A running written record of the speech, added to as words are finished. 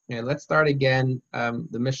Okay, let's start again.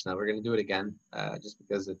 The Mishnah. We're going to do it again, just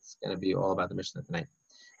because it's going to be all about the Mishnah tonight.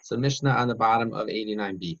 So Mishnah on the bottom of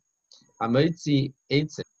 89b. Amoitzi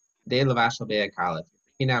eitzim de lavashal be'akalit.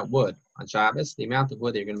 Taking out wood on Shabbos, the amount of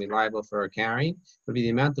wood that you're going to be liable for carrying would be the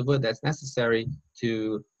amount of wood that's necessary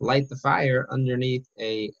to light the fire underneath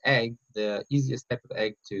a egg, the easiest type of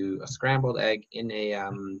egg, to a scrambled egg in a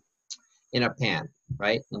pan,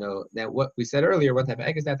 right? You know, now what we said earlier, what type of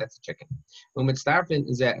egg is that? That's a chicken. Umitztarfin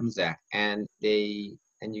is that, and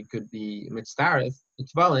you could be mitztarif,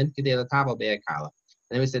 mitzvalin, kedei latava be'akala.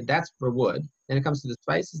 And then we said that's for wood. Then it comes to the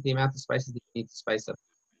spices, the amount of spices that you need to spice up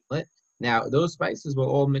it. Now, those spices will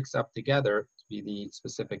all mix up together to be the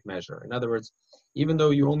specific measure. In other words, even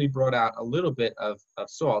though you only brought out a little bit of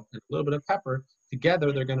salt and a little bit of pepper,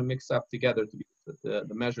 together they're going to mix up together to be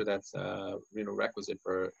the measure that's requisite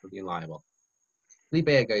for being liable. Let's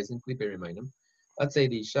say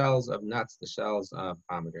the shells of nuts, the shells of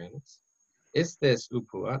pomegranates. Istis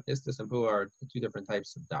and pua are two different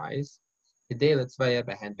types of dyes. These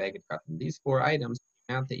four items, the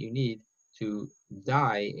amount that you need to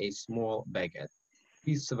dye a small baguette.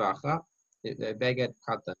 Pisvacha, the baguette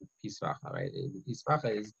katan pisvacha, right?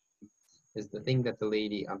 Pisvacha is the thing that the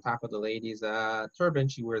lady, on top of the lady's turban,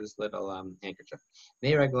 she wears this little handkerchief.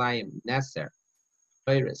 Meiraglayim, neser,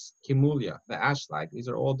 iris, kimulia, the ashlag. These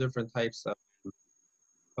are all different types of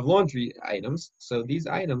laundry items. So these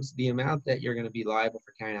items, the amount that you're going to be liable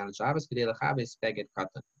for carrying out on Shabbos, is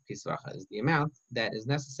the amount that is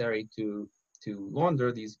necessary to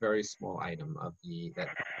launder these very small items of that.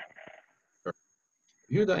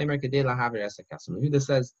 Yehuda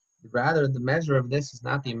says rather the measure of this is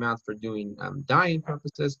not the amount for doing dyeing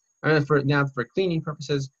purposes, or for cleaning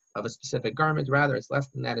purposes of a specific garment. Rather, it's less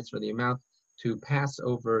than that. It's for the amount to pass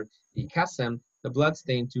over the kasem, the blood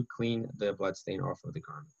stain, to clean the blood stain off of the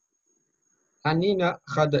garment. Hanina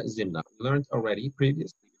chada zimna. We learned already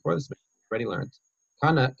previously, before this, we already learned.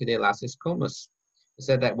 Kana kedei lasis komus. It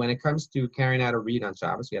said that when it comes to carrying out a reed on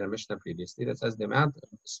Shabbos, we had a Mishnah previously that says the amount of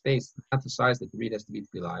space, the amount of size that the reed has to be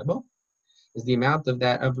liable, is the amount of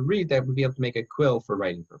the reed that would be able to make a quill for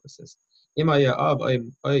writing purposes. If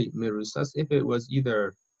it was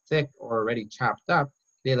either thick or already chopped up,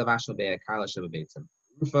 but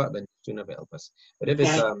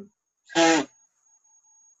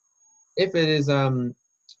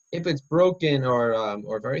if it's broken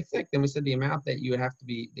or very thick, then we said the amount that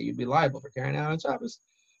you'd be liable for carrying out on Shabbos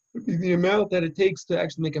would be the amount that it takes to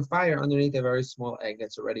actually make a fire underneath a very small egg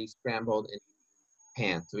that's already scrambled in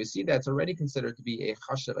pan. So we see that's already considered to be a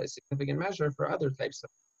chashav, a significant measure for other types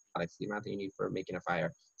of products, the amount that you need for making a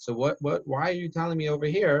fire. So why are you telling me over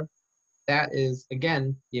here that is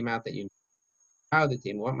again the amount that you need? How the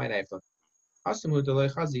team? What might I have?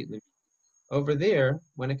 Over there,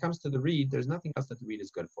 when it comes to the reed, there's nothing else that the reed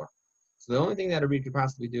is good for. So the only thing that a reed could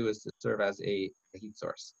possibly do is to serve as a heat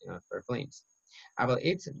source, for flames. But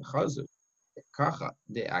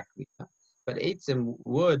eitzim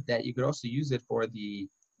wood that you could also use it for the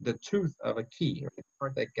tooth of a key, right? The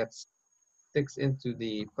part that sticks into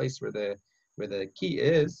the place where the key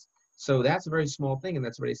is. So that's a very small thing, and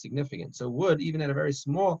that's very significant. So wood, even at a very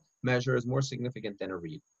small measure, is more significant than a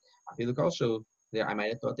reed. There, I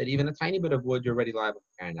might have thought that even a tiny bit of wood, you're already liable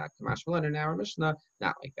for carrying out. Kamashmalan in our Mishnah,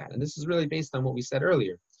 not like that. And this is really based on what we said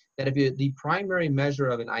earlier, that if the primary measure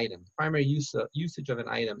of an item, the primary usage of an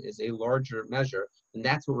item is a larger measure, then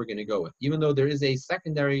that's what we're going to go with. Even though there is a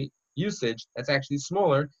secondary usage that's actually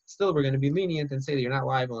smaller, still we're going to be lenient and say that you're not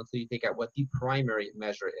liable until you take out what the primary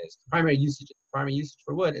measure is. The primary usage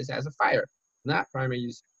for wood is as a fire, not primary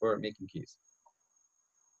usage for making keys.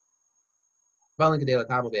 We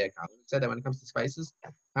said that when it comes to spices,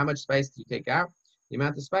 how much spice do you take out? The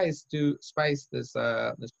amount of spice to spice this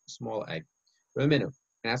small egg. Reminu,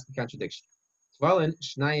 and ask the contradiction.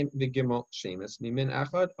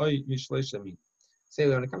 Say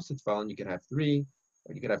when it comes to tefillin, you could have 3,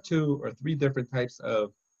 or you could have 2 or 3 different types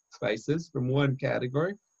of spices from one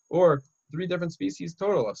category, or 3 different species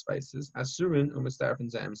total of spices, asurin, umustarfin,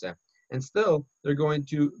 zamzeh. And still, they're going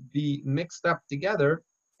to be mixed up together,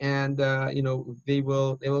 and they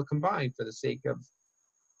will combine for the sake of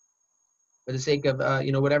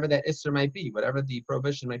whatever that isser might be, whatever the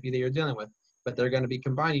prohibition might be that you're dealing with. But they're going to be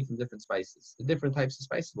combining from different spices. The different types of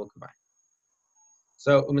spices will combine.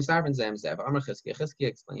 So Umisarvin Zamzev, Amar Chizkiah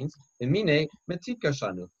explains, Chizkiah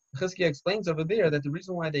explains over there that the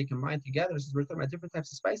reason why they combine together is we're talking about different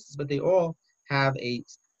types of spices, but they all have a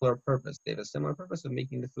similar purpose. They have a similar purpose of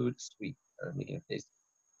making the food sweet, or making it tasty.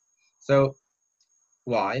 So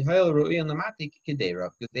why? Because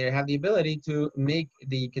they have the ability to make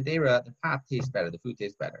the kedera, the pot, taste better, the food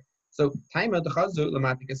taste better. So Taima Dechazu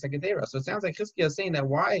Lamatika Sekadera. So it sounds like Chizkiah is saying that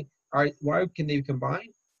why can they combine?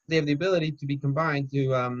 They have the ability to be combined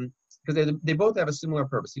to because they both have a similar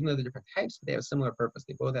purpose, even though they're different types, but they have a similar purpose.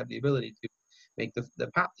 They both have the ability to make the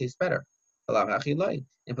pot taste better.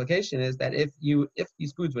 Implication is that if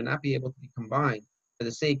these foods would not be able to be combined for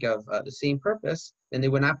the sake of the same purpose, then they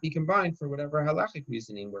would not be combined for whatever halachic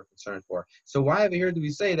reasoning we're concerned for. So why over here do we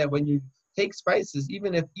say that when you take spices,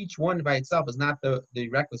 even if each one by itself is not the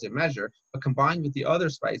requisite measure, but combined with the other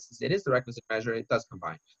spices, it is the requisite measure, it does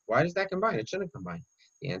combine. Why does that combine? It shouldn't combine.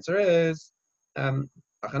 The answer is the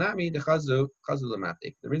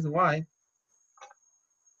reason why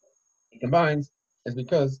it combines is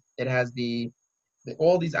because it has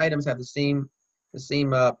all these items have the same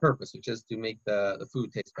purpose, which is to make the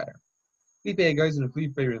food taste better. These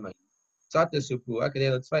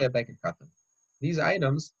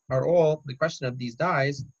items are all the question of these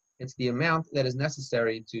dyes. It's the amount that is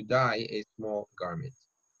necessary to dye a small garment.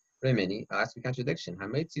 Remini, I'll ask a contradiction.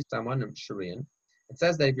 It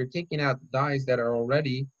says that if you're taking out dyes that have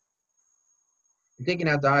already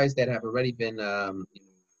been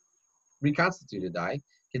reconstituted dye,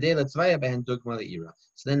 so then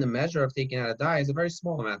the measure of taking out a dye is a very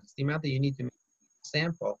small amount. It's the amount that you need to make a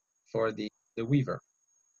sample for the weaver.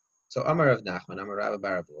 So Amar of Nachman, Amar Rabba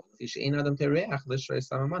Barabu. It's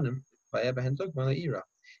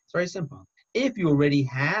very simple. If you already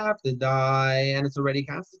have the dye and it's already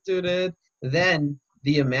constituted, then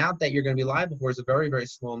the amount that you're going to be liable for is a very, very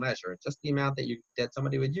small measure. Just the amount that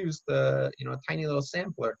somebody would use, a tiny little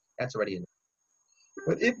sampler, that's already enough.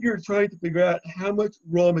 But if you're trying to figure out how much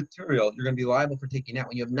raw material you're going to be liable for taking out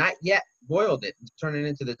when you have not yet boiled it and turn it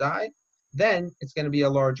into the dye, then it's going to be a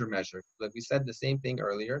larger measure. Like we said the same thing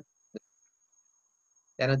earlier,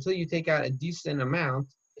 that until you take out a decent amount,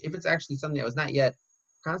 if it's actually something that was not yet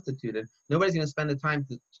constituted, nobody's going to spend the time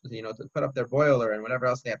to put up their boiler and whatever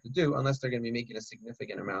else they have to do unless they're going to be making a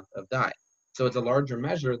significant amount of dye. So it's a larger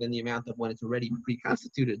measure than the amount of when it's already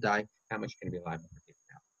pre-constituted dye, how much you're going to be liable for taking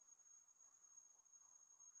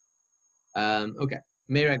out. Okay.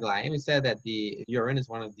 Meraglayim, we said that the urine is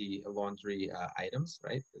one of the laundry items,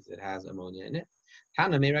 right? Because it has ammonia in it.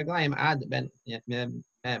 Tana meraglayim ad ben yoim.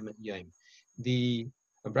 The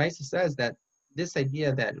Brisa says that this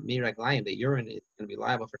idea that miraglayim, the urine is going to be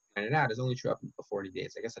liable for clearing it out, is only true up until 40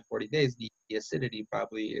 days. I guess at 40 days, the acidity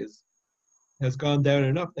probably has gone down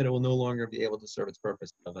enough that it will no longer be able to serve its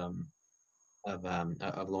purpose of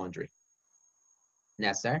laundry.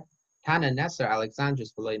 Neser, Tana Neser,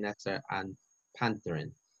 Alexandrus below Neser and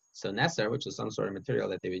Pantherin. So Neser, which is some sort of material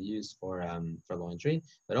that they would use for laundry,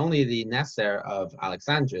 but only the Neser of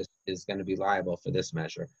Alexandrus is going to be liable for this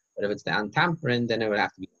measure. But if it's the Antamperin, then it would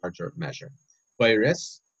have to be a larger measure.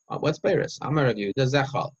 Beiris, what's Beiris? Amar of you, the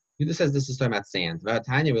Zechal. Yudah says this is talking about sand.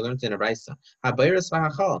 V'hatanya, we learned in a Brisa. Ha-Beiris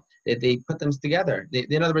v'hachal. They put them together.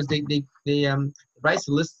 In other words, the Brisa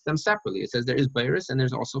lists them separately. It says there is Beiris and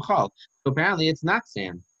there's also chal. So apparently it's not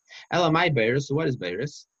sand. Elamai Beiris, so what is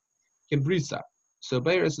Beiris? Kivrisa. So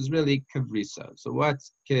Beiris is really Kivrisa. So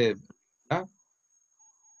what's Kivrisa?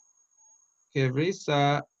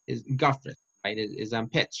 Kivrisa is Gafrit, right? Is on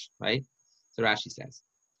pitch, right? So Rashi says.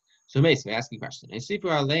 So basically, ask a question. Isifu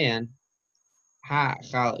alein ha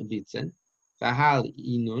chal vitzen, v'hal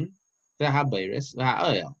inun, v'ha Beiris, v'ha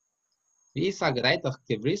oil. V'isa g'daitach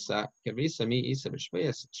Kivrisa mi isa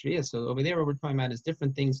v'shviyas. So over there, what we're talking about is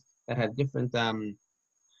different things that have different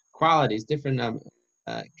qualities, different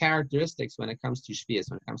characteristics when it comes to shvius,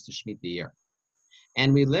 when it comes to shmit the year,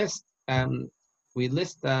 and we list Beiris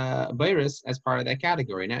as part of that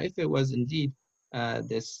category. Now, if it was indeed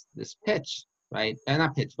this pitch, right?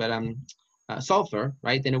 Not pitch, but sulfur,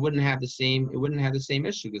 right? Then it wouldn't have the same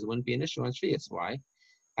issue because it wouldn't be an issue on shvius. Why?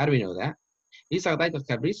 How do we know that? Is there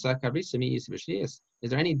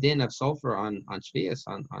any din of sulfur on shvius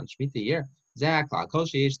on shmit the year?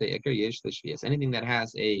 Anything that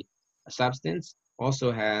has a substance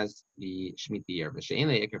also has the Shemitah year. But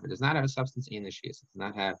if it does not have a substance in the Shvius, it does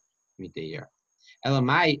not have Shemitah year.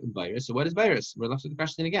 Elamai Beiris. So what is Beiris? We're left with the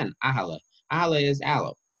question again. Ahala. Ahala is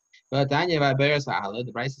aloe. But Tanya by Beiris Ahala,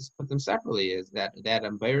 the Brises put them separately. Is that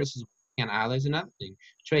Beiris is and Ahala is another thing.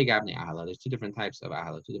 Trey Gabni Ahala. There's two different types of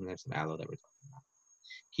aloe that we're talking about.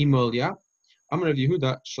 Kimolia. Amar of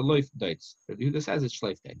Yehuda Shaloif dates. Yehuda says it's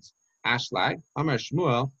Shaloif dates. Ashlag. Amar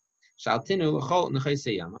Shmuel. Shaltinu l'chol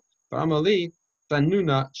necheseyama. For Amali.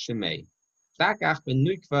 Tanuna Shemei. Takach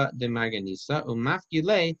benukva de marganisa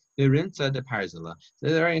umafgile berinta de parzala. So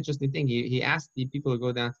there's a very interesting thing. He asked the people who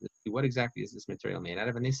go down to the sea, what exactly is this material made out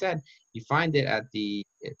of? And they said you find it at the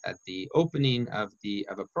opening of a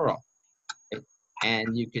pearl.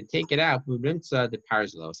 and you could take it out, the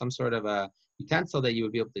parzlo, some sort of a utensil that you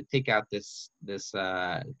would be able to take out this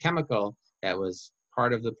chemical that was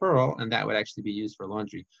part of the pearl, and that would actually be used for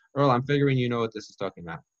laundry. Earl, I'm figuring you know what this is talking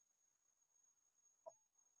about.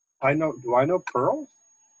 I know. Do I know pearls?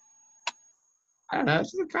 I don't know.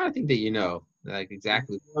 It's the kind of thing that you know, like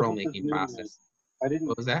exactly the pearl making process. I didn't.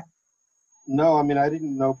 What was that? No, I mean I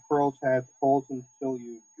didn't know pearls had holes until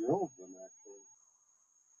you drilled them. Actually,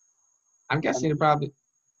 I'm guessing it probably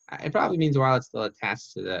means while it's still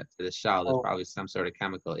attached to the shell, there's probably some sort of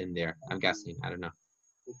chemical in there. I'm guessing. I don't know.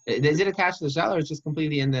 Is it attached to the shell, or it's just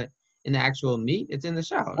completely in the actual meat? It's in the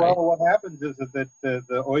shell, right? Well, what happens is that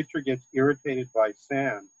the oyster gets irritated by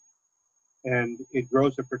sand, and it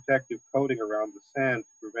grows a protective coating around the sand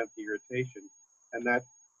to prevent the irritation, and that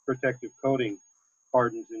protective coating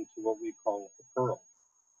hardens into what we call a pearl.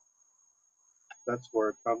 That's where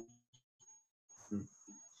it comes.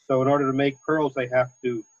 So in order to make pearls, they have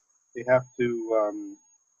to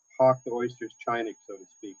hawk the oyster's chinik, so to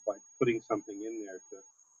speak, by putting something in there to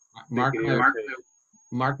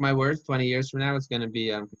mark my words. 20 years from now, it's going to be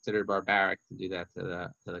considered barbaric to do that to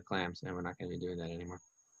the clams, and we're not going to be doing that anymore.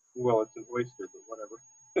 Well, it's an oyster, but whatever.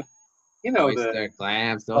 You know, oyster,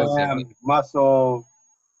 clams, mussel.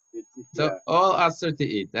 So all asur to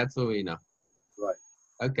eat. That's what we know. Right.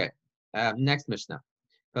 Okay. Next Mishnah.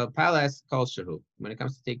 So palas kol shahu. When it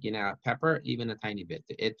comes to taking out pepper, even a tiny bit.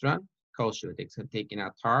 The itran kol shahu. Taking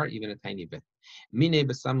out tar, even a tiny bit. Mine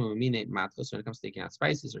besamu mine matchus. When it comes to taking out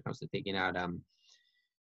spices, or it comes to taking out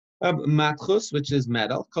matchus, which is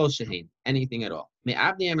metal, kol shahin, anything at all.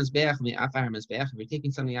 Me'avnei mizbeach, me'afar mizbeach. If you're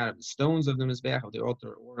taking something out of the stones of the mizbeach of the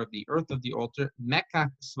altar, or of the earth of the altar,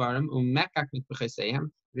 mekach svarim umekach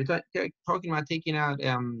mitbecheseihem. If you're talking about taking out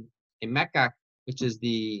a mekach, which is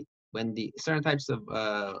when the certain types of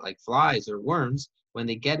like flies or worms, when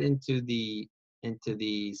they get into the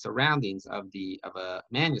surroundings of a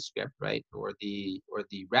manuscript, right, or the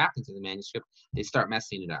wrappings of the manuscript, they start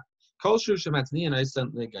messing it up. The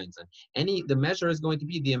measure is going to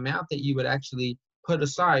be the amount that you would actually put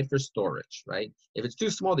aside for storage, right? If it's too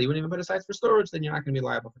small that you wouldn't even put aside for storage, then you're not going to be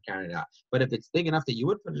liable for carrying it out. But if it's big enough that you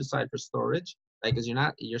would put it aside for storage, like, because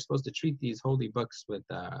you're supposed to treat these holy books with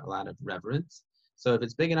a lot of reverence. So if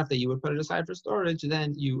it's big enough that you would put it aside for storage,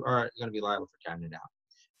 then you are going to be liable for carrying it out.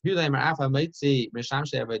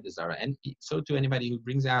 And so to anybody who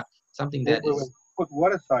brings out something that is put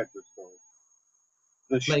what aside for storage?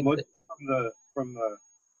 The schmutz from the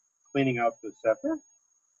cleaning out the sefer?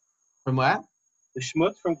 From what? The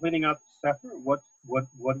schmutz from cleaning out the sefer? What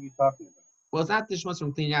are you talking about? Well, it's not the schmutz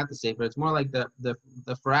from cleaning out the sefer. It's more like the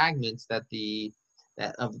fragments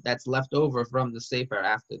that's left over from the sefer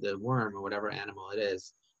after the worm or whatever animal it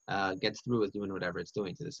is gets through with doing whatever it's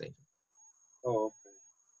doing to the sefer. Oh, okay.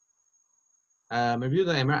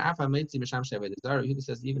 Yehuda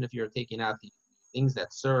says even if you're taking out the things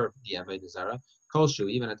that serve the avodah zarah,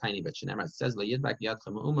 kolshu, even a tiny bit. It says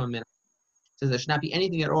there should not be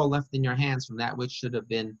anything at all left in your hands from that which should have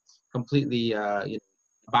been completely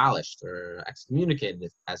abolished or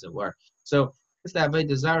excommunicated, as it were. So if the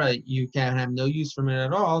avodah zarah, you can have no use from it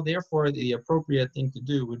at all. Therefore, the appropriate thing to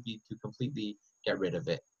do would be to completely get rid of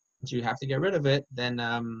it. Once you have to get rid of it, then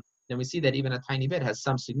we see that even a tiny bit has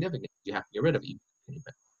some significance. You have to get rid of it.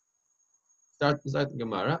 Start the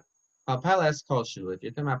Gemara. Palas kol shu. If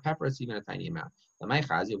you're talking about pepper, it's even a tiny amount.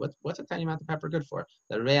 What's a tiny amount of pepper good for?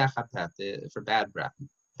 The reach for bad breath.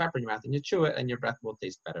 Pepper in your mouth and you chew it, and your breath will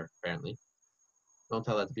taste better. Apparently, don't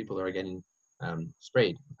tell that to people who are getting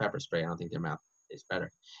sprayed with pepper spray. I don't think their mouth tastes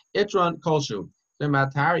better. Itron kol shu. The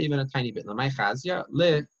matar even a tiny bit. Lamay chazia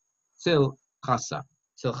le sil chasa.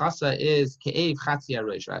 Sil chasa is ke'ev chatzia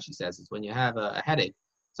reish. Rashi says it's when you have a headache.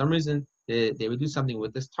 For some reason they would do something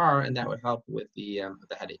with this tar, and that would help with the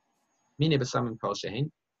headache. Mine besamim kol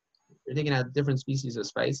shehin. You're taking out different species of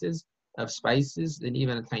spices, and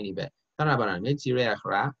even a tiny bit. Tanabaran mitzireach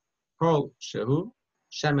ra kol shehu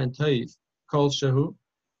shemen toiv kol shehu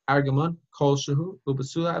argamon kol shehu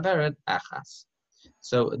ubasula averet achas.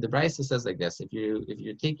 So the Brisa says like this: if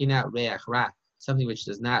you're taking out reach ra, something which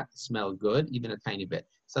does not smell good, even a tiny bit.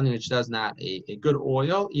 Something which does not a good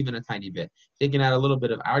oil, even a tiny bit. Taking out a little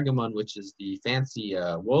bit of argamon, which is the fancy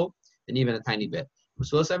wool, then even a tiny bit.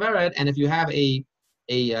 And if you have a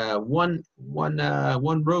one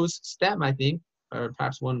rose stem, I think, or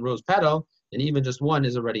perhaps one rose petal, then even just one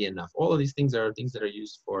is already enough. All of these things are things that are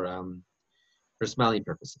used for smelling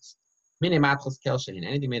purposes. Anything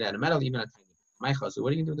made out of metal, even a tiny bit. So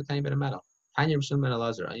what are you gonna do with a tiny bit of metal? Does it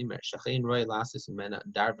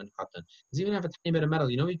even have a tiny bit of metal?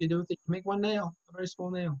 You know what you can do with it? You can make one nail, a very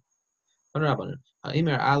small nail.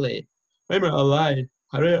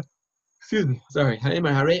 Excuse me. Sorry.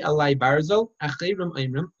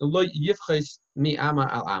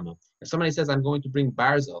 If somebody says, I'm going to bring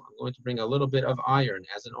barzel, I'm going to bring a little bit of iron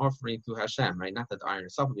as an offering to Hashem, right? Not that the iron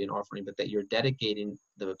itself will be an offering, but that you're dedicating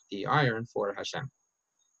the iron for Hashem.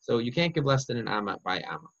 So you can't give less than an amma by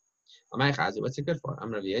amma. What's it good for?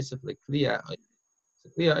 I'm Rabbi Yosef Kliya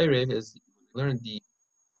Erev is learn the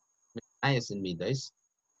Ayas and Midas.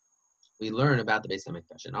 We learn about the Beis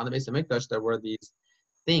Hamikdash, and on the Beis Hamikdash there were these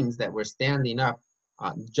things that were standing up,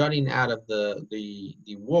 jutting out of the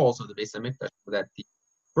walls of the Beis Hamikdash, so that the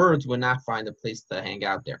birds would not find a place to hang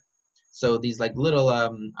out there. So these like little, I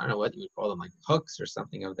don't know what you would call them, like hooks or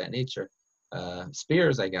something of that nature,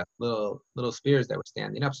 spears, I guess, little spears that were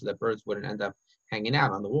standing up, so that birds wouldn't end up hanging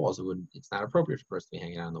out on the walls. It's not appropriate for birds to be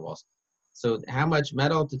hanging out on the walls. So how much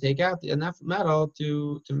metal to take out? Enough metal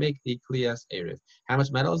to make the kliyas erev. How much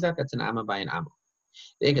metal is that? That's an amma by an amma.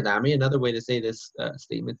 Another way to say this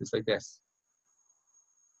statement is like this.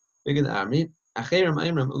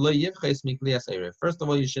 First of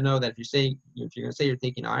all, you should know that if you're going to say you're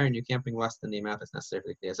taking iron, you can't bring less than the amount that's necessary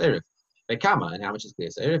for the kliyas erev. And how much is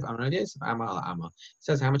kliyas erev? It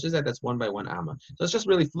says how much is that? That's 1 by 1 amma. So it's just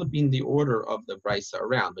really flipping the order of the brisa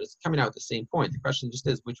around, but it's coming out at the same point. The question just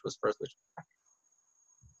is which was first, which was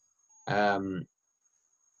second.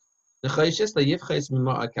 The chayshes the yivches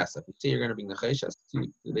mima kasef. You say you're going to bring the chayshes to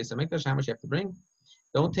the Beis Hamikdash. How much you have to bring?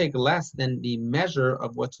 Don't take less than the measure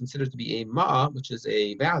of what's considered to be a ma'a, which is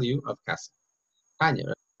a value of kasef.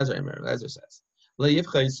 Tanya, Ezra says. He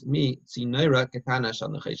says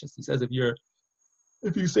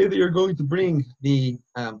if you say that you're going to bring the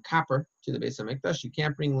copper to the Beis Hamikdash, you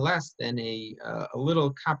can't bring less than a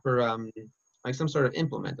little copper, like some sort of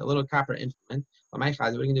implement, a little copper implement. What are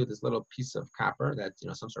you going to do with this little piece of copper that's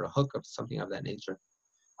some sort of hook of something of that nature?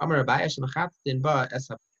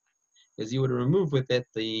 Is you would remove with it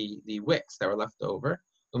the wicks that were left over,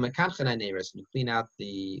 and you clean out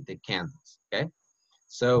the candles. Okay.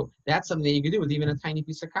 So that's something that you can do with even a tiny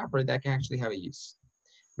piece of copper that can actually have a use.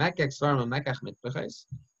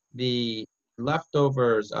 The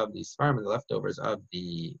leftovers of the svarim, the leftovers of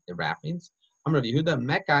the wrappings.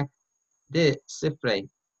 Mekach,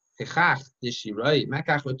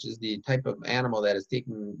 which is the type of animal that is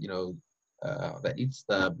taking, that eats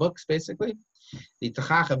the books basically. The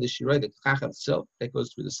techach of the shiroi, the techach of silk that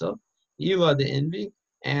goes through the silk. Ila the envy,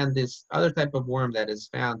 and this other type of worm that is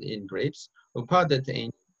found in grapes.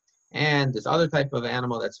 And this other type of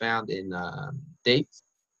animal that's found in dates.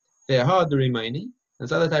 This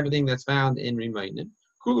other type of thing that's found in remaining.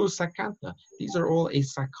 Kulu sakanta. These are all a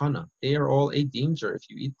sakana. They are all a danger if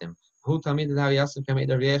you eat them. The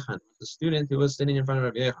student who was sitting in front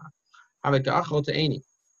of Rabbi Yechon,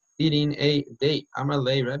 eating a date.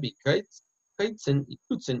 Amalei Rabbi Kaitzen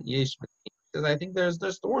yesh. Because I think there's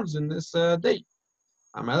thorns in this date.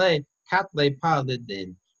 Amalei katlei pa the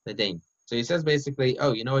dain. So he says basically,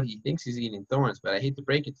 oh, you know what? He thinks he's eating thorns, but I hate to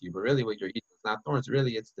break it to you, but really what you're eating is not thorns.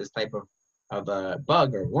 Really, it's this type of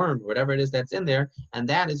bug or worm, whatever it is that's in there, and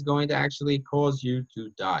that is going to actually cause you to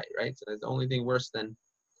die, right? So the only thing worse than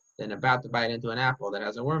about to bite into an apple that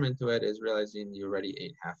has a worm into it is realizing you already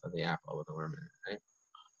ate half of the apple with a worm in it,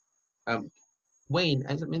 right? Wayne,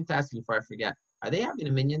 I meant to ask you before I forget, are they having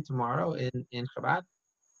a minyan tomorrow in Chabad?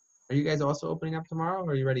 Are you guys also opening up tomorrow,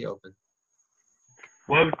 or are you already open?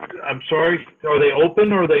 Well, I'm sorry. Are they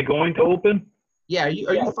open, or are they going to open? Yeah. Are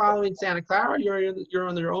you following Santa Clara? You're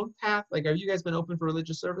on your own path. Like, have you guys been open for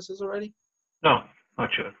religious services already? No, not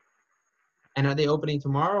yet. And are they opening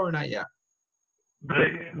tomorrow or not yet?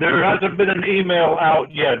 There hasn't been an email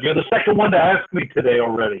out yet. You're the second one to ask me today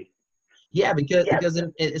already. Yeah, because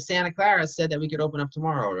Santa Clara said that we could open up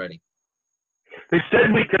tomorrow already. They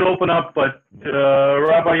said we could open up, but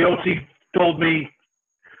Rabbi Yossi told me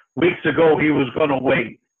weeks ago he was going to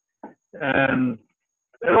wait. And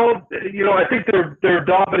I think they're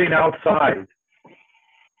davening outside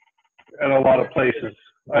at a lot of places.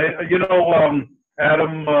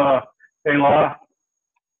 Adam Elah.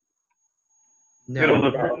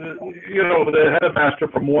 No. The headmaster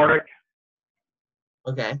from Warwick.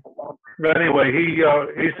 Okay. But anyway, he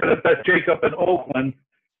said that Jacob in Oakland,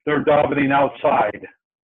 they're davening outside,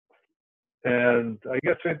 and I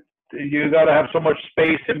guess you got to have so much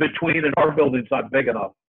space in between, and our building's not big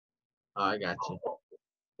enough. Oh, I got you.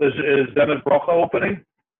 Is Demet Brocha opening?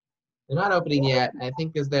 They're not opening yet. I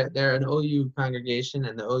think because they're an OU congregation,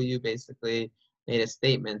 and the OU basically made a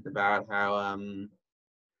statement about how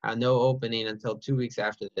no opening until 2 weeks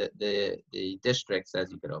after the district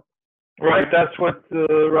says you could open. Right, that's what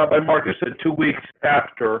Rabbi Marcus said, 2 weeks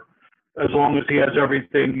after, as long as he has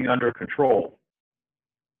everything under control.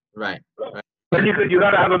 Right. Then you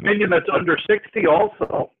got to have a minion that's under 60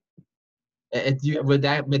 also. Would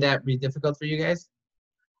that be difficult for you guys?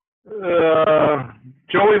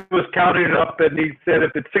 Joey was counting it up, and he said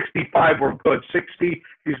if it's 65, we're good. 60,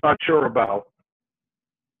 he's not sure about.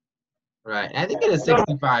 Right. I think it is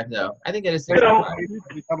 65 though. I think it is You know,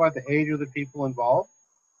 65. We talk about the age of the people involved.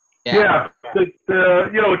 yeah,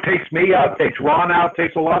 it takes me out, takes Ron out,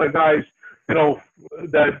 takes a lot of guys,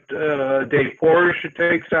 that Dave Porsche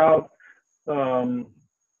takes out.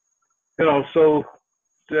 So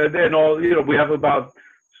then we have about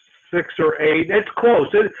 6 or 8. It's close.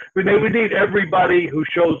 We need everybody who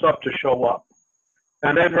shows up to show up.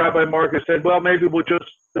 And then Rabbi Marcus said, well, maybe we'll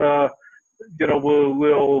just, we'll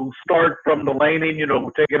start from the laning,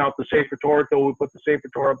 we're taking out the Sefer Torah till we put the Sefer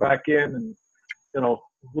Torah back in, and,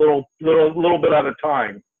 little bit at a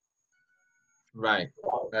time. Right.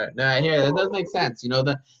 No, I hear that does make sense.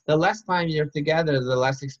 The less time you're together, the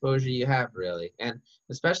less exposure you have, really. And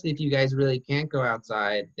especially if you guys really can't go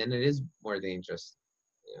outside, then it is more dangerous.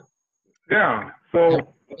 Yeah.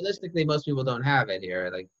 So realistically, most people don't have it here.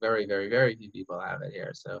 Like very, very, very few people have it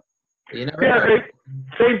here. So you never. Yeah,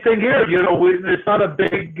 same thing here. It's not a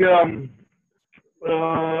big. A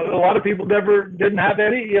lot of people didn't have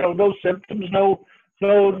any. No symptoms, no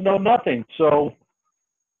nothing. So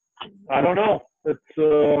I don't know. It's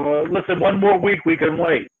listen. One more week, we can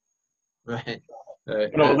wait. Right.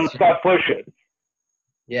 Let's not push it.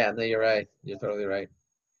 Yeah. No, you're right. You're totally right.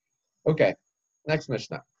 Okay. Next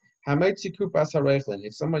Mishnah.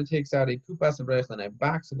 If someone takes out a kupas of rechlin, a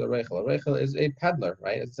box of the rechel, a rechel is a peddler,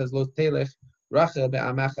 right? It says lo telech rachel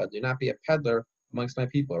be'amecha, do not be a peddler amongst my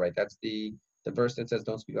people, right? That's the verse that says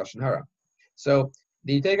don't speak lashon hara. So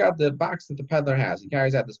you take out the box that the peddler has. He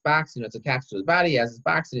carries out this box, it's attached to his body. He has his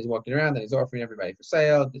box and he's walking around and he's offering everybody for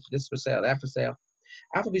sale. This for sale, that for sale.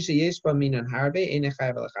 Even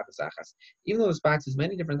though this box has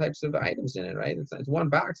many different types of items in it, right? It's one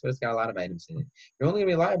box, but it's got a lot of items in it. You're only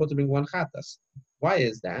going to be liable to bring one chatas. Why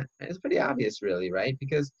is that? And it's pretty obvious, really, right?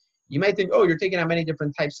 Because you might think, oh, you're taking out many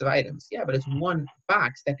different types of items. Yeah, but it's one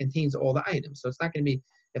box that contains all the items. So it's not going to be,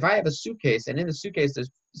 if I have a suitcase and in the suitcase there's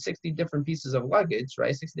 60 different pieces of luggage,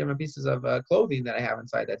 right? 60 different pieces of clothing that I have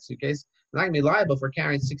inside that suitcase. I'm not going to be liable for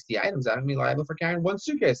carrying 60 items out. I'm going to be liable for carrying one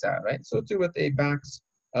suitcase out, right? So too with a box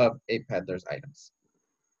of a peddler's items.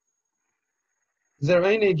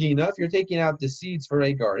 If you're taking out the seeds for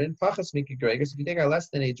a garden, if you take out less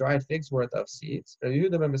than a dried fig's worth of seeds, he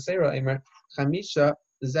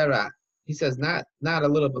says not a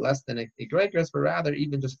little bit less than a gregos, but rather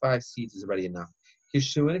even just 5 seeds is already enough.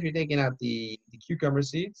 Kishuin, if you're taking out the cucumber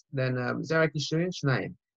seeds, then zera kishuin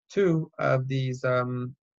shnayim, 2 of these zera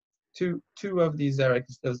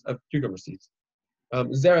of cucumber seeds.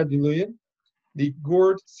 Zera diluyin, the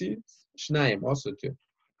gourd seeds, shnayim, also 2.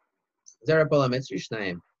 Zera palametzri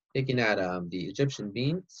shnayim, taking out the Egyptian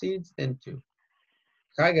bean seeds, then 2.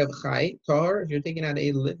 Chagav chai tahor, if you're taking out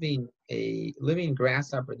a living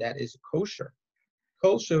grasshopper that is kosher,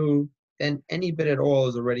 kosher, then any bit at all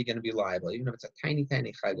is already going to be liable, even if it's a tiny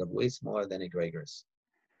chagav, way smaller than a gregorus.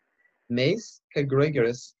 Mace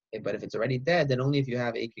kagregorus, but if it's already dead, then only if you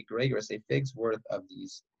have a kagregorus, a fig's worth of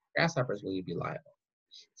these grasshoppers, will you be liable.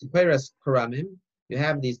 Tziperes karamim, you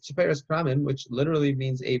have these tziperes karamim, which literally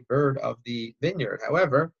means a bird of the vineyard.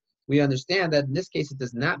 However, we understand that in this case it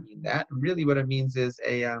does not mean that. Really, what it means is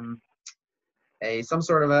some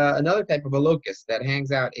sort of another type of a locust that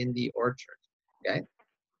hangs out in the orchard. Okay.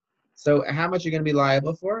 So how much you're going to be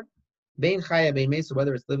liable for? Bein chaya, bein mesa,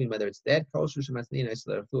 whether it's living, whether it's dead. This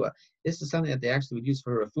is something that they actually would use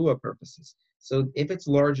for refuah purposes. So if it's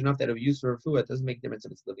large enough that it would be used for refuah, it doesn't make a difference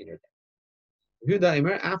if it's living or dead. Yehuda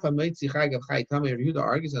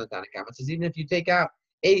argues on the Tanakh. It says even if you take out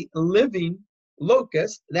a living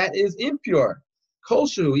locust that is impure,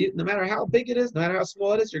 kolshu, no matter how big it is, no matter how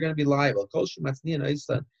small it is, you're going to be liable. Kolshu matzniya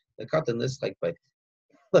noisa, the cotton list like by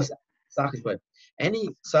listen. But any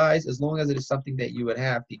size, as long as it is something that you would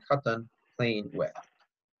have the katan playing with,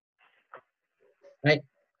 right?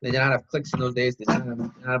 They did not have clicks in those days. They did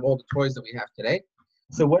not have all the toys that we have today.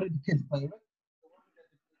 So what did the kids play with?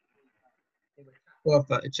 They would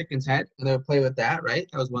cut off a chicken's head and they would play with that, right?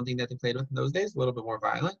 That was one thing that they played with in those days, a little bit more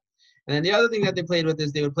violent. And then the other thing that they played with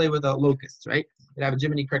is they would play with locusts, right? They'd have a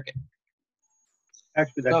Jiminy Cricket.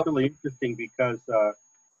 Actually, that's really interesting because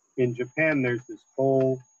in Japan, there's this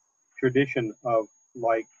whole tradition of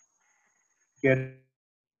like getting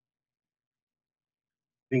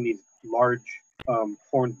these large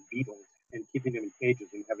horned beetles and keeping them in cages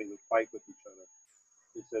and having them fight with each other.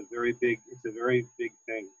 It's a very big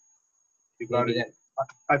thing. You got it.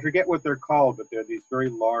 I forget what they're called, but they're these very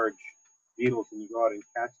large beetles and you go out and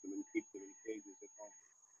catch them and keep them in cages at home.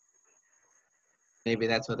 Maybe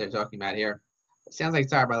that's what they're talking about here. It sounds like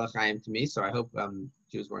Tzar Balachayim to me, so I hope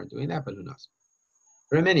Jews weren't doing that, but who knows?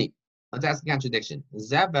 Remini, let's ask a contradiction.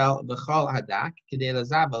 Zavel b'chol hadak k'dei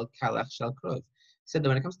lezavel kalech shel krov. Said that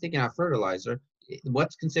when it comes to taking out fertilizer,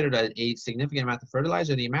 what's considered a significant amount of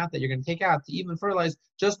fertilizer, the amount that you're going to take out to even fertilize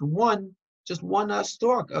just one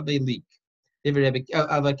stalk of a leek,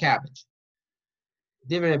 of a cabbage. It's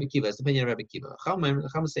the opinion of Rebbe Kiva.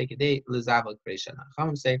 Chachamim say kedei lezavel kreishana.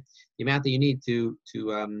 Chachamim say the amount that you need to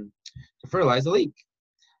fertilize a leek.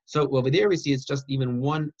 So over there we see it's just even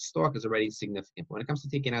one stalk is already significant. But when it comes to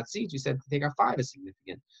taking out seeds, we said to take out 5 is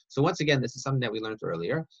significant. So once again, this is something that we learned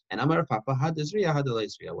earlier. And Amar Papa had Izriya, had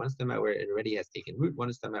Izriya. One is the where it already has taken root. One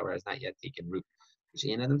is the where it has not yet taken root.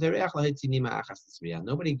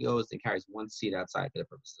 Nobody goes and carries one seed outside for the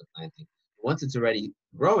purpose of planting. Once it's already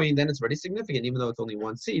growing, then it's already significant. Even though it's only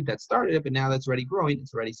one seed that started it, but now that's already growing,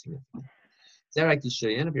 it's already significant.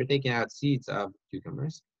 If you're taking out seeds of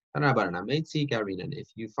cucumbers, if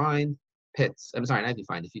you find pits,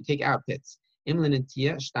 if you take out pits, if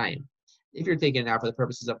you're taking it out for the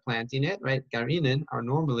purposes of planting it, right? Garinen are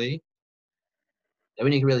normally,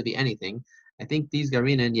 garinen can really be anything. I think these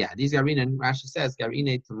garinen, Rashi says,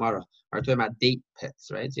 garine tomorrow, are talking about date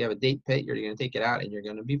pits, right? So you have a date pit, you're going to take it out and you're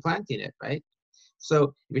going to be planting it, right?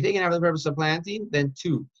 So if you're taking it out for the purpose of planting, then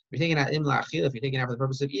 2. If you're taking it out imla achil, if you're taking it out for the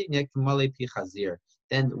purpose of eating it, kamale pi chazir,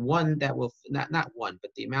 then one that will, not one,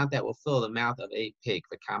 but the amount that will fill the mouth of a pig,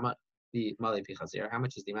 the kama, the male pi chazir, how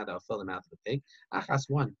much is the amount that will fill the mouth of a pig? Achas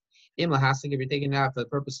 1. Imla hasik, if you're taking it out for the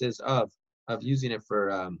purposes of using it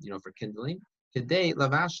for, for kindling, today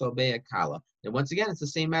lavashal be'akala. And once again, it's the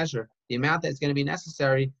same measure. The amount that's going to be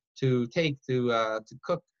necessary to take to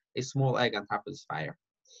cook a small egg on top of this fire.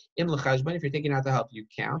 If you're taking it out to help you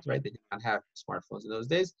count, right? They did not have smartphones in those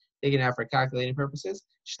days. Taking it out for calculating purposes.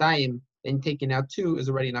 Then taking out 2 is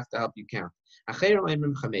already enough to help you count. No,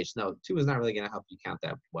 2 is not really going to help you count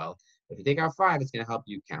that well. If you take out 5, it's going to help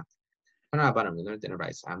you count. We learned in a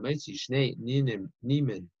rice. If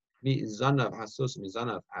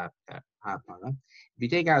you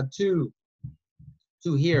take out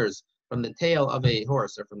two hairs from the tail of a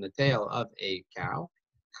horse or from the tail of a cow,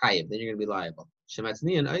 chayiv, then you're going to be liable.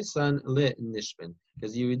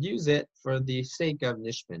 Because you would use it for the sake of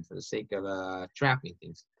nishman, for the sake of trapping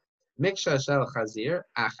things. Miksha shel chazir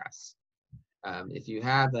achas. If you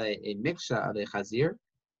have a miksha of a chazir,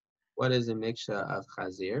 what is a miksha of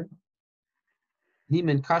chazir?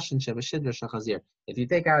 If you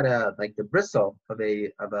take out the bristle of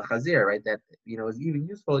a chazir, right, that is even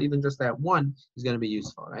useful, even just that one is going to be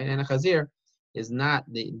useful, right? And a chazir is not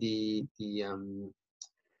the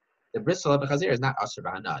bristle of a chazir is not asur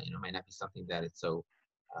b'hana. Might not be something that it's so.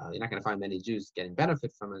 You're not going to find many Jews getting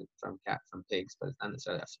benefit from pigs, but it's not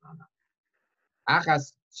necessarily asur b'hana.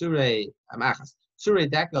 Achas surei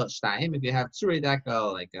dekel shtayim. If you have surei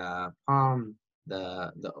dekel like a palm.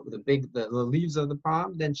 The leaves of the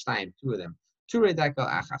palm, then shtayim, 2 of them. Turei dekel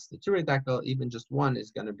achas. The turei dekel, even just one is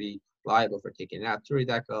going to be liable for taking it out. Turei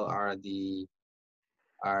dekel are the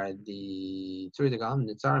turei dekel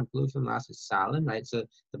nitzar and plufim last is salin, right? So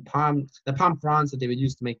the palm fronds that they would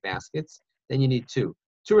use to make baskets, then you need 2.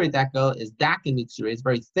 Turei dekel is dakin mitzurei. It's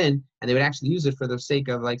very thin, and they would actually use it for the sake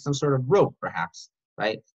of like some sort of rope, perhaps,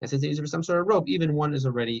 right? And since they use it for some sort of rope, even one is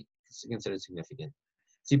already considered significant.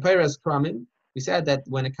 Siperas kramim. We said that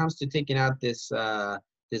when it comes to taking out this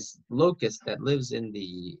locust that lives in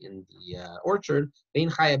the orchard, bein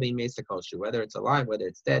chaya bein mesa kosher, whether it's alive, whether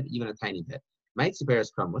it's dead, even a tiny bit. Might siperas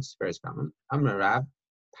kram. What's siperas kram? Amar Rav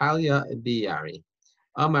Palya biyari.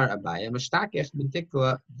 Amar Abaya mashtakech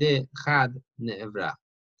b'tikla de chad ne'evra.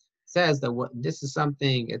 Says that this is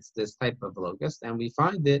something. It's this type of locust, and we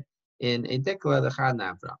find it in a tikla de chad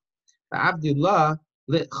ne'evra. Abdullah.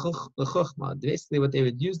 Basically, what they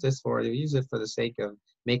would use this for, they would use it for the sake of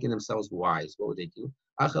making themselves wise. What would they do?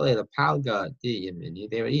 They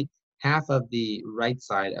would eat half of the right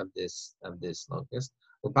side of this locust.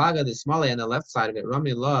 The small and the left side of it, they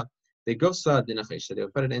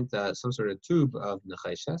would put it into some sort of tube of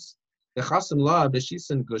necheshes. And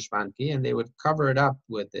they would cover it up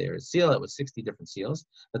or seal it with 60 different seals.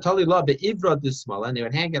 And they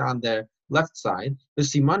would hang it on their left side.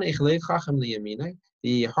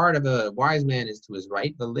 The heart of a wise man is to his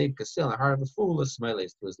right, the heart of a fool is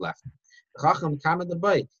to his left.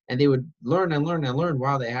 And they would learn and learn and learn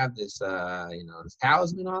while they have this this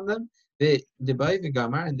talisman on them. And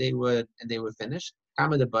they would finish.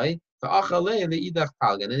 And then they would eat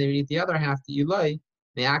the other half to Ilai.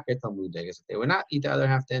 If they would not eat the other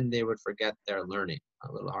half, then they would forget their learning.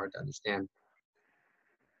 A little hard to understand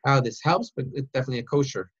How this helps, but it's definitely a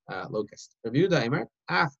kosher locust. Rabbi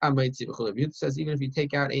Yehuda says even if you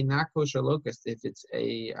take out a not kosher locust, if it's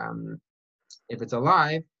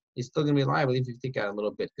alive, it's still going to be liable even if you take out a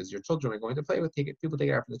little bit because your children are going to play with. People take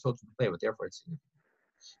it out for the children to play with. Therefore, it's significant.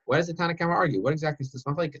 Why does the Tanakama argue? What exactly is this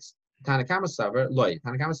machlekes? Tanakama saver loy.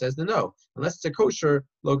 Tanakama says no. Unless it's a kosher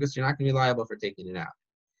locust, you're not going to be liable for taking it out.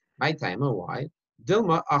 My time, why?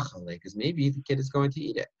 Dilma achale, because maybe the kid is going to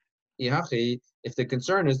eat it. If the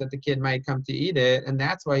concern is that the kid might come to eat it, and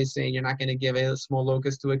that's why he's saying you're not going to give a small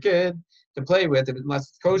locust to a kid to play with unless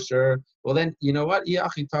it's kosher, well then, you know what?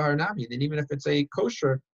 Then even if it's a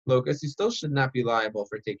kosher locust, you still should not be liable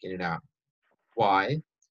for taking it out. Why?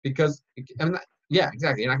 Because, yeah,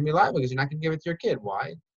 exactly. You're not going to be liable because you're not going to give it to your kid.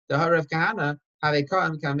 Why? The Harav Kahana,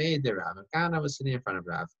 Havekah Kamei de Rav. Kahana was sitting in front of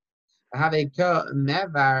Rav. Havekah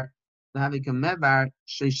Mevar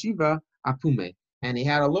Sheshiva Apume. And he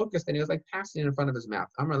had a locust and he was like passing it in front of his mouth.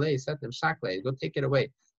 Amrle said to him, Shakle, go take it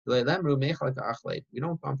away. We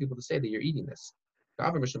don't want people to say that you're eating this.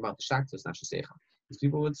 Because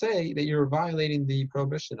people would say that you're violating the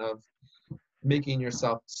prohibition of making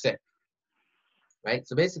yourself sick. Right?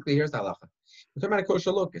 So basically, here's the halacha. We're talking about a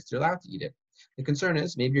kosher locust. You're allowed to eat it. The concern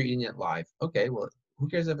is maybe you're eating it live. Okay, well, who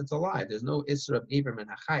cares if it's alive? There's no isra of Abram and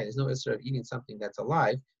Hachai. There's no isra of eating something that's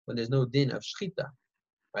alive when there's no din of shchita.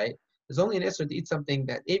 Right? There's only an isra to eat something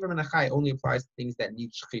that Abram and Hachai only applies to things that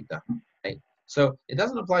need shchita. Right? So it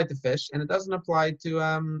doesn't apply to fish and it doesn't apply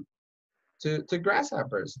to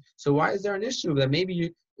grasshoppers. So why is there an issue that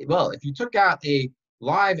maybe if you took out a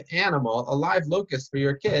live animal, a live locust for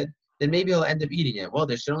your kid, then maybe he'll end up eating it. Well,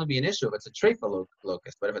 there should only be an issue if it's a treifa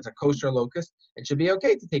locust, but if it's a kosher locust, it should be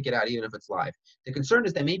okay to take it out even if it's live. The concern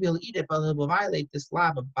is that maybe he'll eat it, but he will violate this law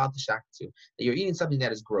about the shaktu, that you're eating something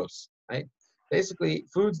that is gross, right? Basically,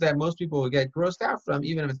 foods that most people will get grossed out from,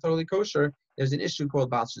 even if it's totally kosher, there's an issue called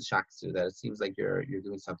bal shaktu, that it seems like you're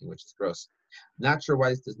doing something which is gross. Not sure why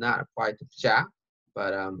this does not apply to pcha,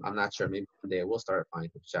 but I'm not sure. Maybe one day it will start applying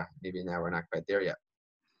to pcha. Maybe now we're not quite there yet.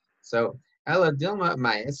 So Ella Dilma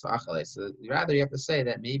Mayas Achale. So rather you have to say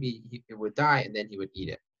that maybe it would die and then he would eat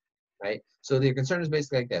it. Right? So the concern is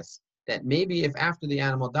basically like this, that maybe if after the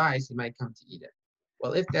animal dies, he might come to eat it.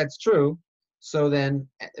 Well, if that's true, so then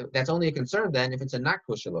that's only a concern then if it's a not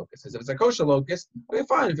kosher locust. Because if it's a kosher locust, okay,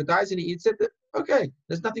 fine. If it dies and he eats it, okay,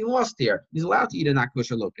 there's nothing lost here. He's allowed to eat a not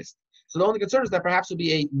kosher locust. So the only concern is that perhaps it would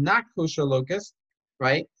be a not kosher locust,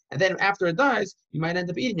 right? And then after it dies, you might end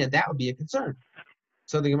up eating it. That would be a concern.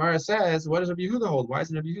 So the Gemara says, what does Rabbi Yehuda hold? Why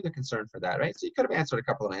isn't Rabbi Yehuda concerned for that, right? So you could have answered a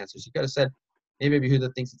couple of answers. You could have said, maybe Rabbi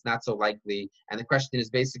Yehuda thinks it's not so likely. And the question is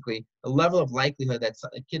basically, the level of likelihood that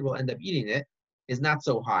a kid will end up eating it is not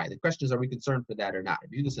so high. The question is, are we concerned for that or not?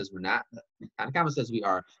 Rabbi Yehuda says we're not. Tanakama says we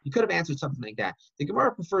are. You could have answered something like that. The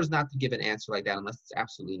Gemara prefers not to give an answer like that unless it's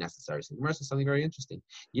absolutely necessary. So the Gemara says something very interesting.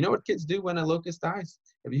 You know what kids do when a locust dies?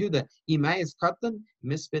 Rabbi Yehuda, imay is katan,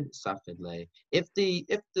 mispid safid lay. If the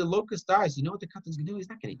locust dies, you know what the katan's going to do? He's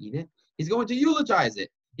not going to eat it. He's going to eulogize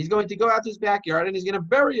it. He's going to go out to his backyard and he's going to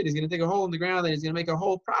bury it. He's going to dig a hole in the ground and he's going to make a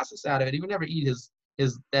whole process out of it. He would never eat his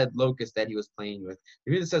dead locust that he was playing with.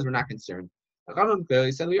 Rabbi Yehuda says we're not concerned. Chachamim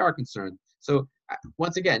clearly said we are concerned. So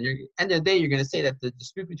once again, end of the day, you're going to say that the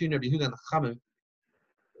dispute between Rabbi Yehuda and the Chachamim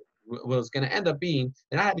was going to end up being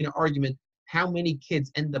they're not having an argument how many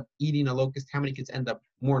kids end up eating a locust, how many kids end up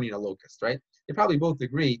mourning a locust, right? They probably both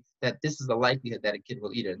agree that this is the likelihood that a kid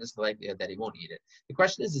will eat it, and this is the likelihood that he won't eat it. The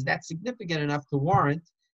question is that significant enough to warrant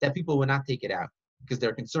that people will not take it out because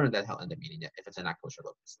they're concerned that he'll end up eating it if it's a not kosher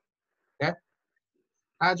locust. Okay?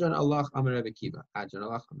 Adron Allah Amar Rebbe Kiva. Adron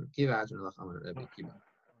Allah Amar Kiva. Adron Allah Amar Rebbe Kiva.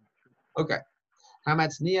 Okay.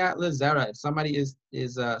 Hamatznia lezera. If somebody is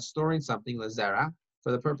storing something lezera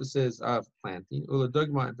for the purposes of planting, ula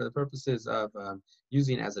dugma, and for the purposes of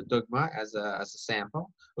using as a dugma, as a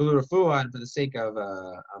sample, ula refuah, and for the sake of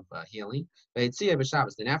healing. Veitzia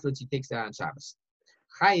b'Shabbos. Then afterwards he takes it out on Shabbos.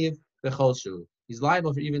 Chayiv b'cholshu. He's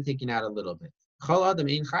liable for even taking out a little bit. Chol adam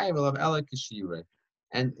ein chayiv alav ela k'shiyureh.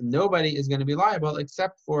 And nobody is going to be liable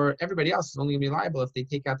except for everybody else is only going to be liable if they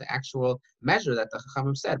take out the actual measure that the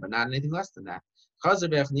Chachamim said, but not anything less than that. But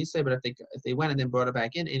if they went and then brought it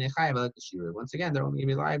back in once again, they're only going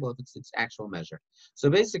to be liable if it's its actual measure. So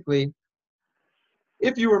basically,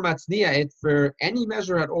 if you were matzniya it for any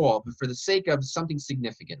measure at all, but for the sake of something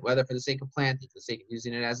significant, whether for the sake of planting, for the sake of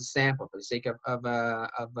using it as a sample, for the sake of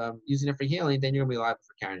using it for healing, then you're going to be liable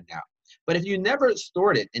for carrying it out. But if you never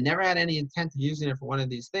stored it and never had any intent of using it for one of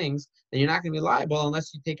these things, then you're not going to be liable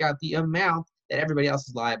unless you take out the amount that everybody else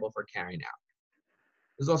is liable for carrying out.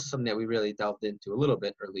 There's also something that we really delved into a little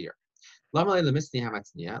bit earlier. Why do you have to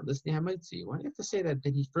say that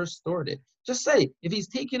he first stored it? Just say, if he's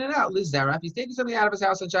taking it out, Lizdara, if he's taking something out of his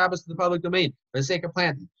house on Shabbos to the public domain for the sake of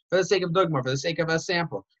planting, for the sake of dogma, for the sake of a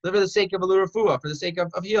sample, for the sake of a lurafua, for the sake of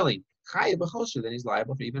healing, then he's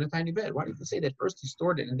liable for even a tiny bit. Why do you have to say that first he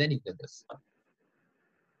stored it and then he did this?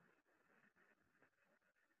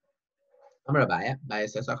 Baya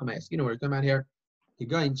says, you know what we're talking about here?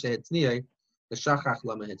 The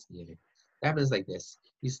happens like this.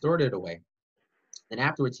 He stored it away. Then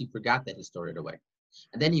afterwards he forgot that he stored it away.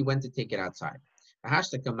 And then he went to take it outside.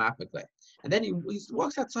 And then he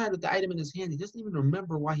walks outside with the item in his hand. He doesn't even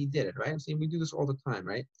remember why he did it, right? I'm saying we do this all the time,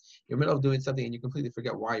 right? You're in the middle of doing something and you completely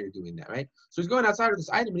forget why you're doing that, right? So he's going outside with this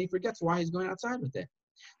item and he forgets why he's going outside with it.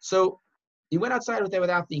 So he went outside with it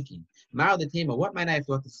without thinking. Mao the Tema, what might I have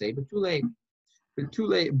thought to say? But too late.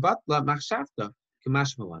 Batla machshavta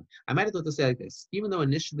k'mashmalan. I might have thought to say like this, even though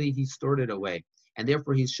initially he stored it away, and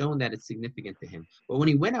therefore he's shown that it's significant to him. But when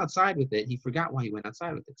he went outside with it, he forgot why he went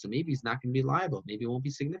outside with it. So maybe he's not going to be liable. Maybe it won't be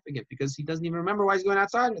significant because he doesn't even remember why he's going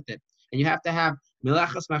outside with it. And you have to have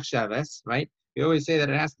milachas machshavas, right? We always say that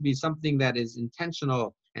it has to be something that is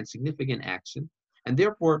intentional and significant action. And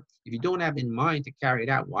therefore, if you don't have in mind to carry it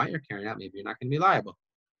out while you're carrying it out, maybe you're not going to be liable.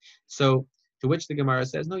 So, to which the Gemara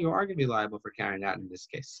says, no, you are going to be liable for carrying it out in this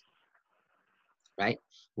case. Right?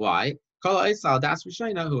 Why?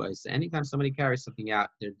 Anytime somebody carries something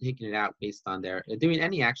out, they're taking it out based on they're doing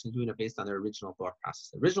any action, doing it based on their original thought process.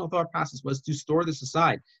 The original thought process was to store this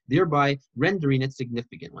aside, thereby rendering it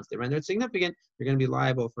significant. Once they render it significant, you're going to be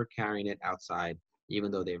liable for carrying it outside,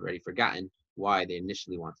 even though they've already forgotten why they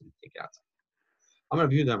initially wanted to take it outside. I'm going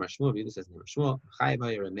to view the Mashmul. This says Mashmul.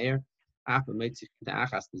 Rameir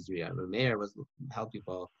was held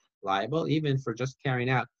people liable even for just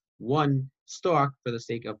carrying out one stalk for the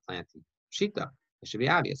sake of planting. Shita, it should be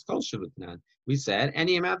obvious. We said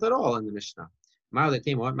any amount at all in the Mishnah.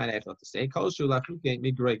 What might I have thought to say? I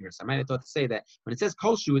might have thought to say that when it says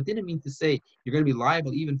kolshu, it didn't mean to say you're going to be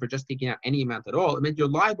liable even for just taking out any amount at all. It meant you're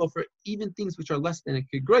liable for even things which are less than a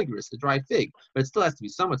kigregorus, the dry fig, but it still has to be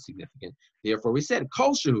somewhat significant. Therefore, we said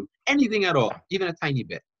kolshu, anything at all, even a tiny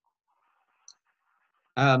bit.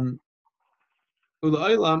 But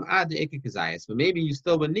maybe you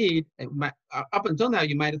still would need, up until now,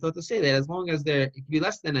 you might have thought to say that as long as it can be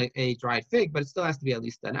less than a dried fig, but it still has to be at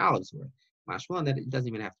least an olive's worth. Mashmalan, that it doesn't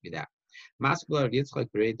even have to be that. Maskebler of Yitzchak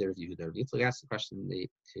Bered Rav Yehuda. Yitzchak asked the question to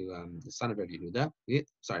the son of Rav Yehuda.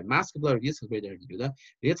 Sorry, Maskebler of Yitzchak Bered Rav Yehuda.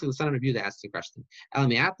 Yitzchak, the son of Rav Yehuda, asked the question.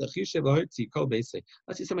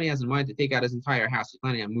 Let's say somebody has in mind to take out his entire house. He's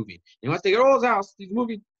planning on moving. He wants to take out all his house. He's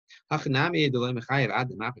moving. Is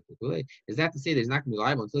that to say that he's not going to be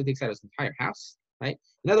liable until he takes out his entire house? Right?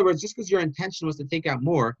 In other words, just because your intention was to take out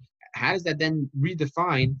more, how does that then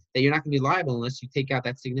redefine that you're not going to be liable unless you take out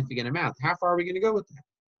that significant amount? How far are we going to go with that?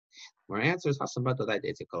 Our answer is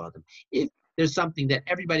if there's something that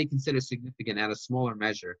everybody considers significant at a smaller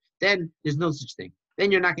measure, then there's no such thing.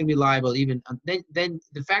 Then you're not going to be liable even. Then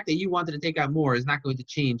the fact that you wanted to take out more is not going to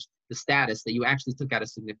change the status that you actually took out a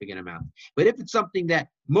significant amount. But if it's something that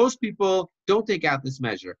most people don't take out this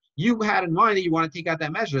measure, you had in mind that you want to take out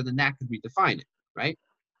that measure, then that could redefine it, right?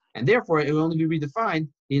 And therefore, it will only be redefined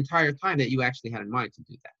the entire time that you actually had in mind to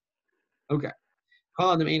do that. Okay.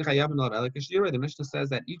 The Mishnah says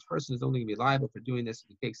that each person is only going to be liable for doing this if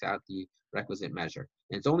he takes out the requisite measure.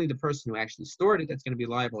 And it's only the person who actually stored it that's going to be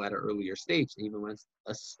liable at an earlier stage, even when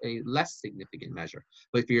it's a less significant measure.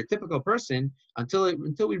 But for your typical person, until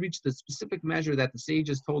we reach the specific measure that the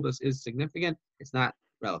sages told us is significant, it's not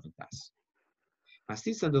relevant to us. Our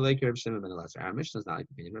Mishnah is not like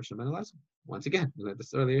the opinion of Rav Shimon ben Elazar. Once again, we learned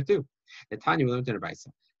this earlier too. The Tanya we learned in a Brisa.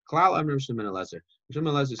 Klal Amr Rav Shimon ben Elazar. Rav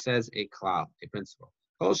Shimon ben Elazar says a klal, a principle.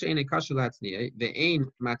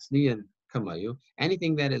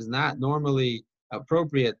 Anything that is not normally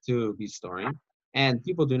appropriate to be storing, and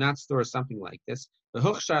people do not store something like this.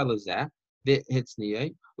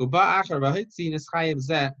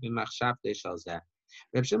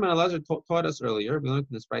 Reb Shimon ben Elazar taught us earlier, we learned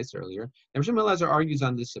in this price earlier, Reb Shimon ben Elazar argues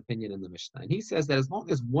on this opinion in the Mishnah. And he says that as long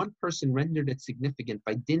as one person rendered it significant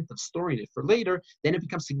by dint of storing it for later, then it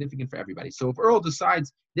becomes significant for everybody. So if Earl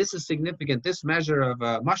decides this is significant, this measure of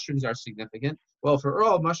mushrooms are significant, well, for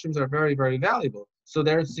Earl, mushrooms are very, very valuable. So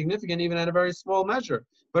they're significant even at a very small measure.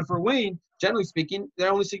 But for Wayne, generally speaking,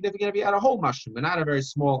 they're only significant if you add a whole mushroom, but not a very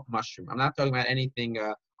small mushroom. I'm not talking about anything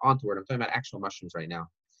onto it. I'm talking about actual mushrooms right now.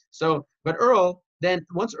 So, but Earl, then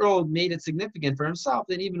once Earl made it significant for himself,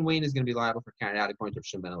 then even Wayne is going to be liable for carrying it out according to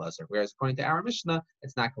Shimon ben Elazar. Whereas according to our Mishnah,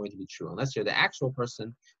 it's not going to be true. Unless you're the actual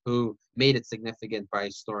person who made it significant by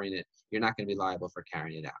storing it, you're not going to be liable for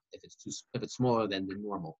carrying it out if it's smaller than the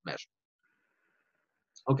normal measure.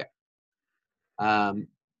 Okay.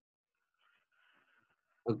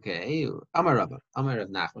 Okay. Amar Rav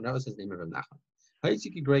Nachman. That was his name, Rav Nachman. A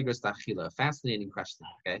fascinating question.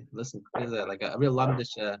 Okay, listen, there's like a real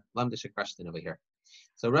lumdish question over here.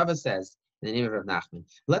 So Rava says, in the name of Rav Nachman,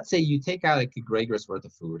 let's say you take out a gregor's worth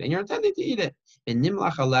of food and you're intending to eat it, and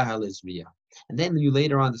nimlach aleha lizriya, and then you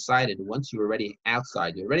later on decided, once you were already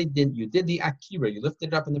outside, you did the akira, you lifted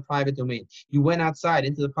it up in the private domain, you went outside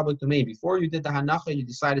into the public domain. Before you did the hanacha, you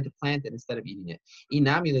decided to plant it instead of eating it.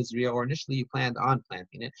 Inami lizriya, or initially you planned on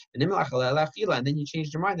planting it, and nimlach aleha chila, and then you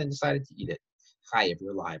changed your mind and decided to eat it. Chayev,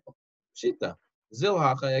 you're liable. Shita.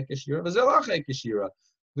 Zilhacha ekeshira, v'zilhacha ekeshira.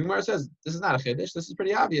 The Gemara says this is not a chiddush. This is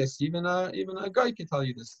pretty obvious. Even a guy can tell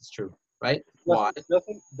you this is true, right? Why?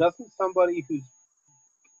 Doesn't somebody who's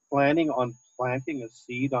planning on planting a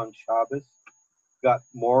seed on Shabbos got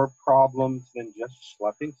more problems than just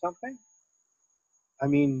schlepping something? I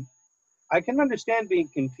mean, I can understand being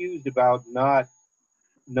confused about not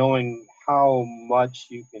knowing how much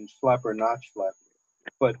you can schlep or not schlep,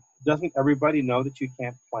 but doesn't everybody know that you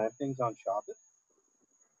can't plant things on Shabbos?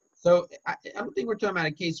 So I don't think we're talking about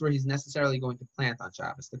a case where he's necessarily going to plant on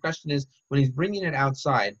Shabbos. The question is, when he's bringing it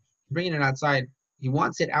outside, he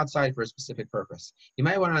wants it outside for a specific purpose. He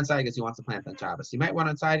might want it outside because he wants to plant on Shabbos. He might want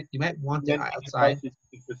it outside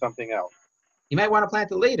for something else. He might want to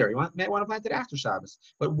plant it later. He might want to plant it after Shabbos.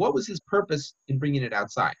 But what was his purpose in bringing it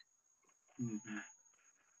outside? Mm-hmm.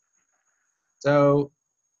 So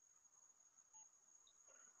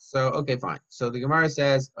okay, fine. So the Gemara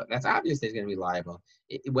says that's obvious that he's going to be liable.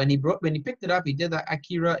 When he picked it up, he did the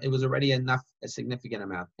akira. It was already a significant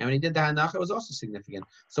amount, and when he did the hanacha, it was also significant.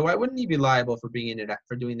 So why wouldn't he be liable for doing the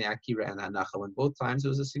akira and the hanacha when both times it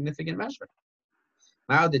was a significant measure?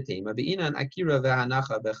 You might have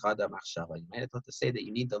thought to say that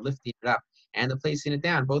you need the lifting it up and the placing it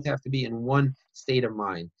down. Both have to be in one state of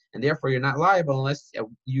mind. And therefore, you're not liable unless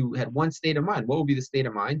you had one state of mind. What would be the state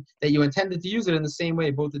of mind? That you intended to use it in the same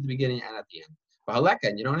way, both at the beginning and at the end. But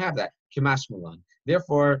and you don't have that. Kimash Malan.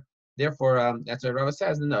 Therefore, that's what Rava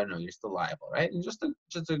says. No, you're still liable, right? And just to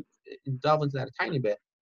delve into that a tiny bit,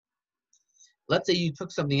 let's say you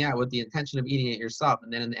took something out with the intention of eating it yourself,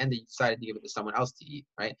 and then in the end you decided to give it to someone else to eat,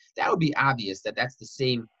 right? That would be obvious that that's the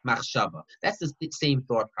same machshava. That's the same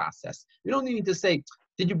thought process. You don't need to say,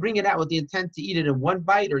 did you bring it out with the intent to eat it in one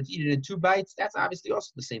bite or to eat it in two bites? That's obviously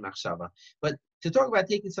also the same machshava. But to talk about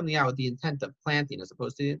taking something out with the intent of planting as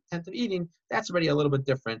opposed to the intent of eating, that's already a little bit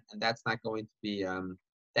different, and that's not going to be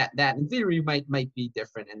that in theory might be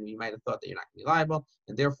different, and you might have thought that you're not going to be liable,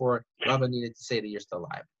 and therefore Rava needed to say that you're still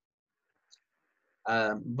liable.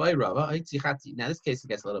 By Rava, now this case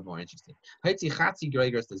gets a little more interesting.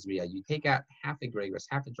 You take out half a gregorus,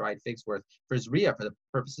 half a dried fig's worth for zriya, for the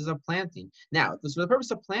purposes of planting. Now, if it's for the purpose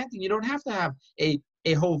of planting, you don't have to have a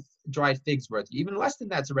whole dried fig's worth. Even less than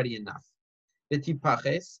that's already enough. And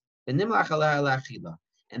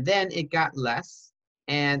then it got less,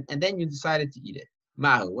 and then you decided to eat it.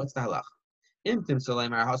 Mahu, what's the halach? If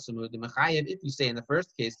you say in the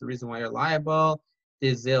first case, the reason why you're liable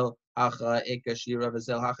is over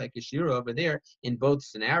there in both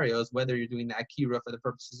scenarios, whether you're doing the akira for the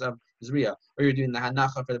purposes of zriya or you're doing the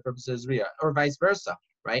hanacha for the purposes of zriya, or vice versa,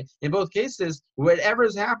 right? In both cases, whatever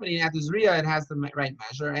is happening at the zriya, it has the right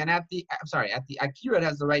measure, and at the akira, it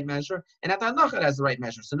has the right measure, and at the hanacha, it has the right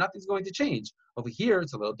measure. So nothing's going to change. Over here,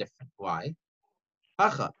 it's a little different. Why?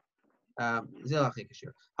 Questions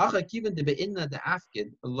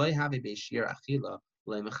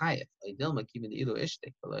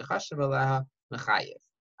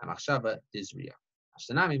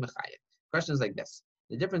like this.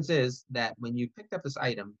 The difference is that when you picked up this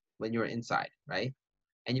item when you were inside, right?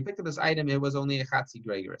 And you picked up this item, it was only a chatzi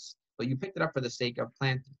gregorus, but you picked it up for the sake of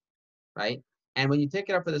planting, right? And when you take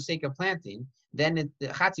it up for the sake of planting, then the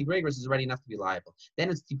chatzi gregorus is already enough to be liable. Then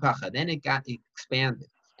it's tipacha. Then it got expanded.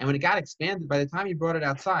 And when it got expanded, by the time you brought it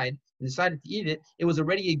outside and decided to eat it, it was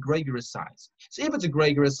already a gregorous size. So if it's a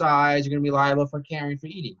gregorous size, you're going to be liable for carrying for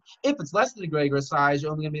eating. If it's less than a gregorous size,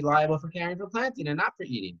 you're only going to be liable for carrying for planting and not for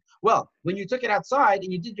eating. Well, when you took it outside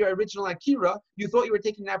and you did your original akira, you thought you were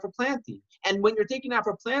taking it out for planting. And when you're taking it out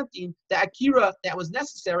for planting, the akira that was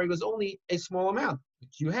necessary was only a small amount,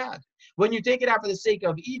 which you had. When you take it out for the sake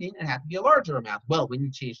of eating, it had to be a larger amount. Well, when you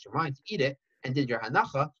changed your mind to eat it and did your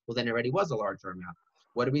hanacha, well, then it already was a larger amount.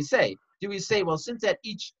 What do we say? Do we say, well, since at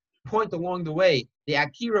each point along the way, the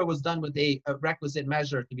akira was done with a requisite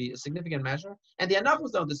measure to be a significant measure, and the anach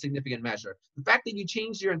was done with a significant measure. The fact that you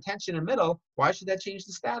changed your intention in the middle, why should that change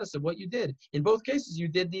the status of what you did? In both cases, you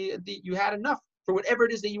did you had enough for whatever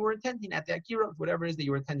it is that you were intending at the akira, whatever it is that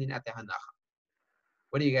you were intending at the hanacha.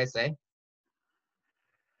 What do you guys say?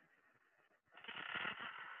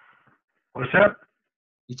 What's that?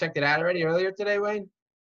 You checked it out already earlier today, Wayne?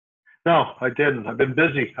 No, I didn't. I've been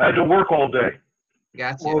busy. I had to work all day.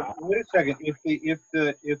 Gotcha. Well, wait a second. If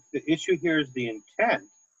the issue here is the intent,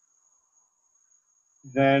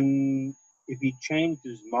 then if he changed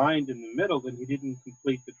his mind in the middle, then he didn't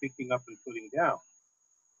complete the picking up and putting down,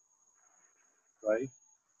 right?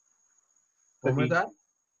 One more time.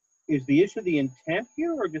 Is the issue the intent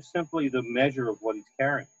here, or just simply the measure of what he's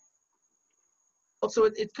carrying? So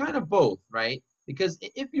it's kind of both, right? Because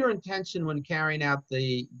if your intention when carrying out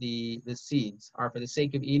the seeds are for the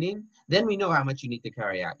sake of eating, then we know how much you need to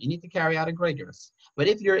carry out. You need to carry out a gregarious. But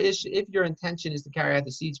if your intention is to carry out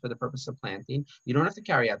the seeds for the purpose of planting, you don't have to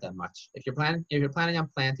carry out that much. If you're planning on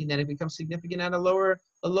planting, then it becomes significant at a lower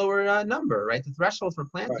number, right? The threshold for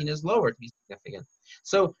planting is lower to be significant.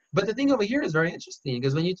 So, but the thing over here is very interesting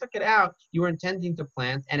because when you took it out, you were intending to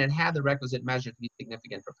plant, and it had the requisite measure to be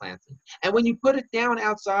significant for planting. And when you put it down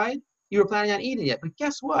outside, you were planning on eating it, but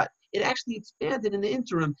guess what? It actually expanded in the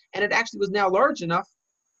interim, and it actually was now large enough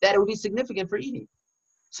that it would be significant for eating.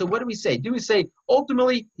 So what do we say? Do we say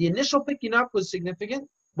ultimately the initial picking up was significant?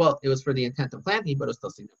 Well, it was for the intent of planting, but it was still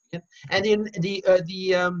significant. And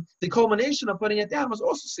the culmination of putting it down was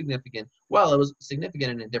also significant. Well, it was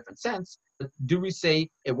significant in a different sense. But do we say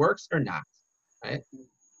it works or not? Right?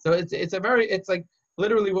 So it's like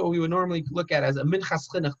literally what we would normally look at as a Minchas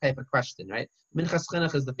Chinuch type of question, right? Minchas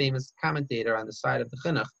Chinuch is the famous commentator on the side of the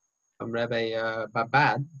Chinuch, Rabbi Babad,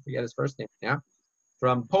 I forget his first name now,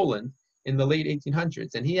 from Poland in the late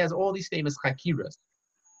 1800s, and he has all these famous chakiras.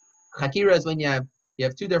 Chakira is when you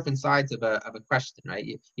have two different sides of a question,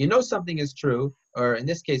 right? You know something is true, or in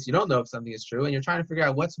this case, you don't know if something is true, and you're trying to figure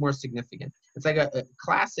out what's more significant. It's like a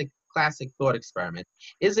classic thought experiment.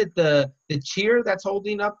 Is it the chair that's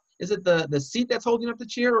holding up? Is it the seat that's holding up the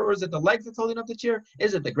chair, or is it the legs that's holding up the chair?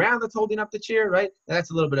 Is it the ground that's holding up the chair, right?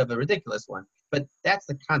 That's a little bit of a ridiculous one, but that's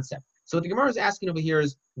the concept. So what the Gemara is asking over here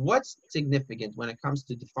is, what's significant when it comes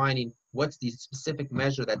to defining what's the specific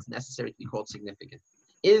measure that's necessary to be called significant?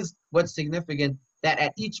 Is what's significant that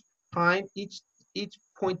at each time, each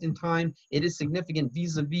point in time, it is significant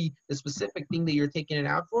vis-a-vis the specific thing that you're taking it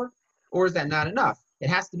out for? Or is that not enough? It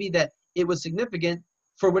has to be that it was significant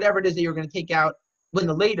for whatever it is that you're going to take out when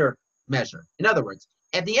the later measure. In other words,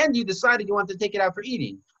 at the end, you decided you want to take it out for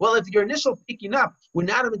eating. Well, if your initial picking up would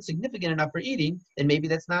not have been significant enough for eating, then maybe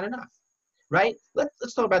that's not enough, right?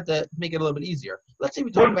 Let's talk about make it a little bit easier. Let's say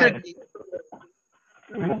we talk about...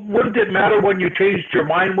 Wouldn't it matter when you changed your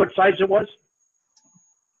mind what size it was?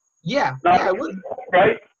 Yeah, it would.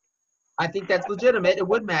 Right? I think that's legitimate. It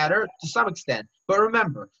would matter to some extent. But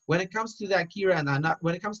remember, when it comes to that kira and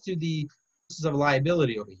when it comes to the sources of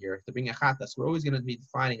liability over here, to bring a chatas, we're always going to be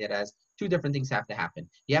defining it as two different things have to happen.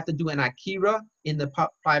 You have to do an akira in the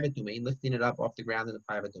private domain, lifting it up off the ground in the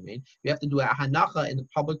private domain. You have to do a hanacha in the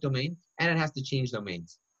public domain, and it has to change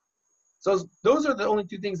domains. So those are the only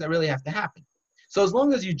two things that really have to happen. So as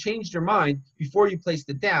long as you changed your mind before you placed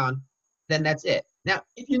it down, then that's it. Now,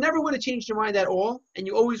 if you never would have changed your mind at all, and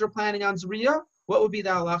you always were planning on Zriya, what would be the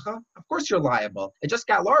halacha? Of course you're liable. It just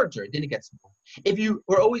got larger. It didn't get small. If you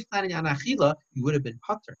were always planning on Achila, you would have been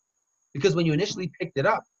patur. Because when you initially picked it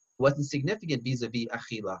up, it wasn't significant vis-a-vis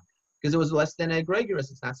Achila. Because it was less than a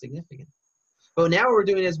gregarious, it's not significant. But now what we're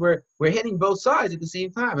doing is we're hitting both sides at the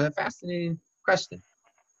same time. A fascinating question.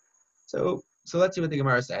 So let's see what the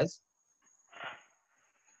Gemara says.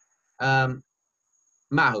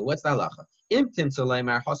 Mahu, what's the halacha? If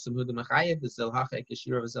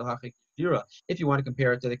you want to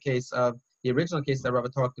compare it to the case of the original case that Rabbi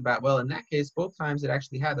talked about, well, in that case, both times it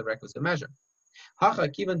actually had the requisite measure. The afka,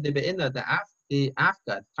 at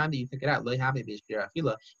the time that you took it out,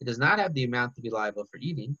 it does not have the amount to be liable for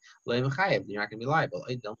eating. You're not going to be liable.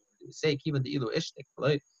 Say,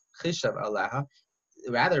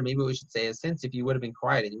 rather, maybe we should say, since if you would have been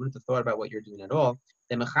quiet and you wouldn't have thought about what you're doing at all,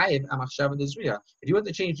 then mechayev amachshava d'zriya. If you would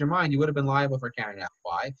have changed your mind, you would have been liable for carrying it out.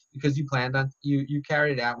 Why? Because you planned on you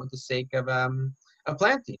carried it out with the sake of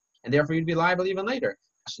planting, and therefore you'd be liable even later.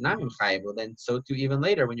 Well, then so too even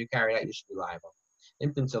later when you carry it out, you should be liable.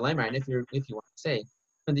 And if you want to say,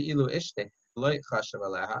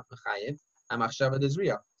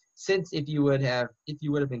 since if you would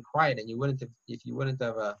have been quiet and you wouldn't have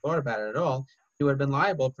thought about it at all, you would have been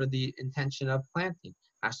liable for the intention of planting.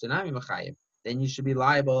 then you should be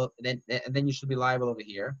liable. Then you should be liable over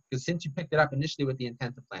here, because since you picked it up initially with the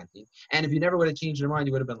intent of planting, and if you never would have changed your mind,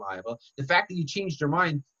 you would have been liable. The fact that you changed your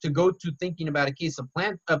mind to go to thinking about a case of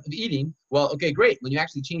eating, well, okay, great. When you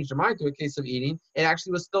actually changed your mind to a case of eating, it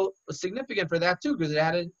actually was still significant for that too, because it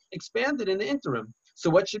had expanded in the interim. So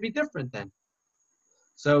what should be different then?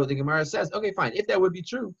 So the Gemara says, okay, fine. If that would be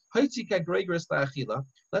true, let's say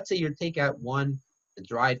you take out one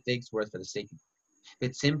dried fig's worth for the sake of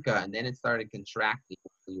Simka, and then it started contracting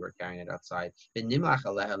when you were carrying it outside.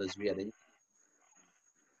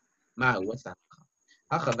 What's that?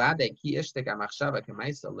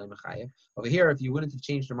 Over here, if you wouldn't have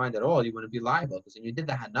changed your mind at all, you wouldn't be liable, because when you did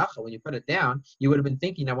the hanacha, when you put it down, you would have been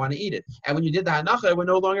thinking, I want to eat it. And when you did the hanacha, it would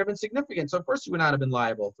no longer have been significant. So of course you would not have been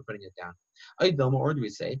liable for putting it down. Or do we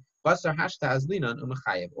say, or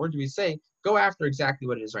do we say, go after exactly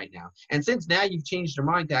what it is right now? And since now you've changed your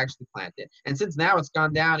mind to actually plant it, and since now it's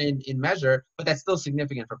gone down in measure, but that's still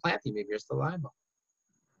significant for planting, maybe you're still liable.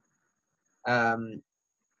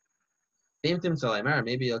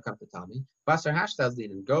 Maybe you'll come to tell me.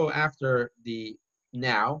 Go after the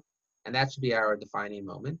now, and that should be our defining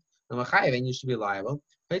moment. And you should be liable.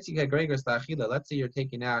 Let's say you're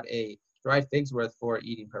taking out a dried fig's worth for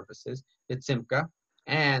eating purposes. It's simka,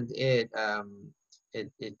 and it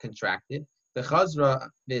contracted. The chazra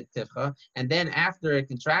bit tifcha, and then after it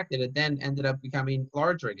contracted, it then ended up becoming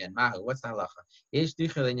larger again. Mahu, what's the halacha?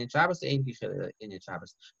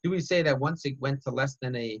 Do we say that once it went to less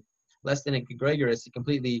than a egregious, it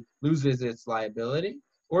completely loses its liability?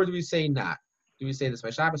 Or do we say not? Do we say this by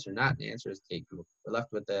Shabbos or not? And the answer is teku. We're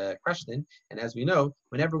left with the question. And as we know,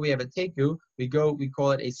 whenever we have a teku, we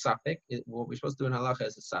call it a suffix. What we're supposed to do in halacha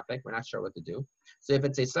is a suffix. We're not sure what to do. So if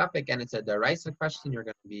it's a suffix and it's a deraisa question, you're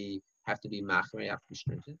going to have to be machmir, you have to be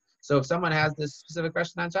stringent. So if someone has this specific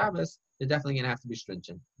question on Shabbos, they're definitely going to have to be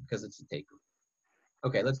stringent because it's a teku.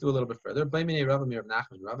 Okay, let's do a little bit further.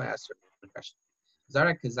 Rava asked a question.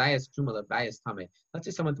 Let's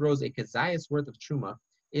say someone throws a kazayas worth of truma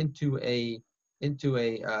into a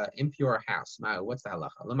impure house. What's the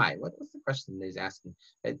halacha? What's the question that he's asking?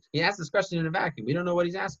 He asked this question in a vacuum. We don't know what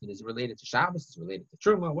he's asking. Is it related to Shabbos? Is it related to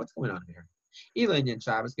truma? What's going on here? If you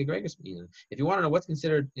want to know what's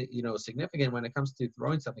considered, significant when it comes to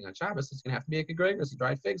throwing something on Shabbos, it's going to have to be a kegregos, a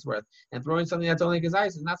dried fig's worth, and throwing something that's only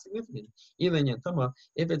kazayas is not significant.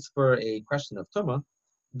 If it's for a question of tuma,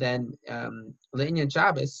 then le'inyan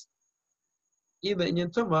Shabbos, le'inyan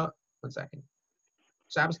tuma. 1 second.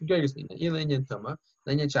 Shabbos kegregos minan. Le'inyan tuma,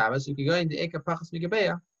 le'inyan Shabbos. You could go into eka pachas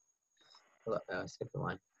migabeya. Skip the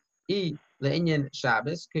line. Le'inyan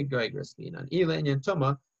Shabbos kegregos minan. Le'inyan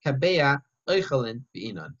tuma kabeya oichalin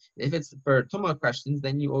b'inan. If it's for tuma questions,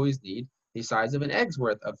 then you always need the size of an egg's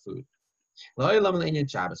worth of food.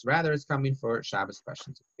 Rather, it's coming for Shabbos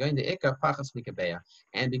questions. Going to eka pachas migabeya,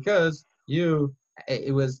 and because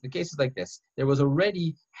it was the cases like this. There was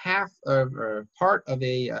already half or part of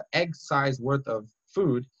a egg size worth of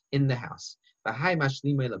food in the house. And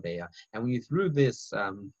when you threw this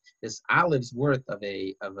olive's worth of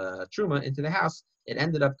a truma into the house, it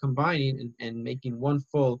ended up combining and making one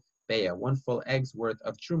full beya, one full egg's worth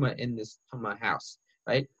of truma in this tuma house.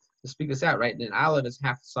 Right? To speak this out, right? An olive is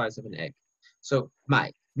half the size of an egg. So from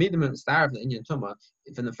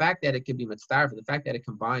the fact that it can be mitzvah, for the fact that it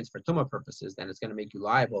combines for tumah purposes, then it's going to make you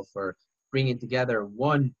liable for bringing together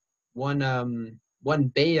one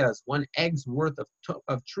beyah's, one egg's worth of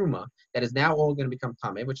truma that is now all going to become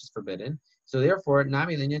tameh, which is forbidden. So therefore,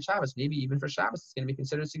 nami linyan Shabbos, maybe even for Shabbos, it's going to be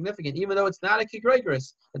considered significant, even though it's not a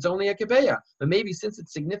kegregris, it's only a kebeya. But maybe since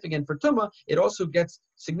it's significant for tumah, it also gets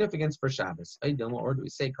significance for Shabbos. Or do we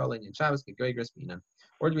say kol linyan Shabbos kegregris minan?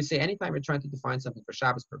 Or do we say anytime you're trying to define something for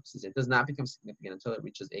Shabbos purposes, it does not become significant until it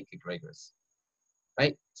reaches a kegregris?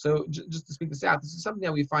 Right? So just to speak this out, this is something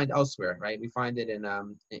that we find elsewhere, right? We find it in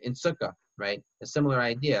Sukkah, right? A similar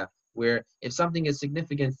idea where if something is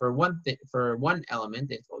significant for one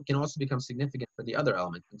element, it can also become significant for the other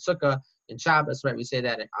element. In Sukkah, in Shabbos, right? We say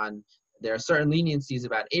that there are certain leniencies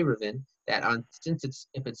about Eruvin that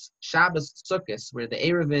if it's Shabbos Sukkos, where the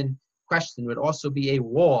Eruvin question would also be a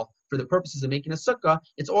wall for the purposes of making a sukkah,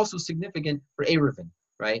 it's also significant for Eruvin,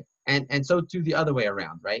 right? And so too the other way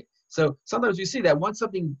around, right? So sometimes we see that once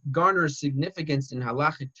something garners significance in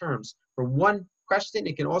halachic terms for one question,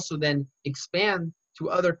 it can also then expand to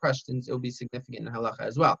other questions. It will be significant in halacha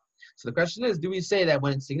as well. So the question is, do we say that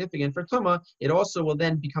when it's significant for tumah, it also will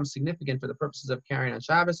then become significant for the purposes of carrying on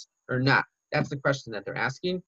Shabbos or not? That's the question that they're asking.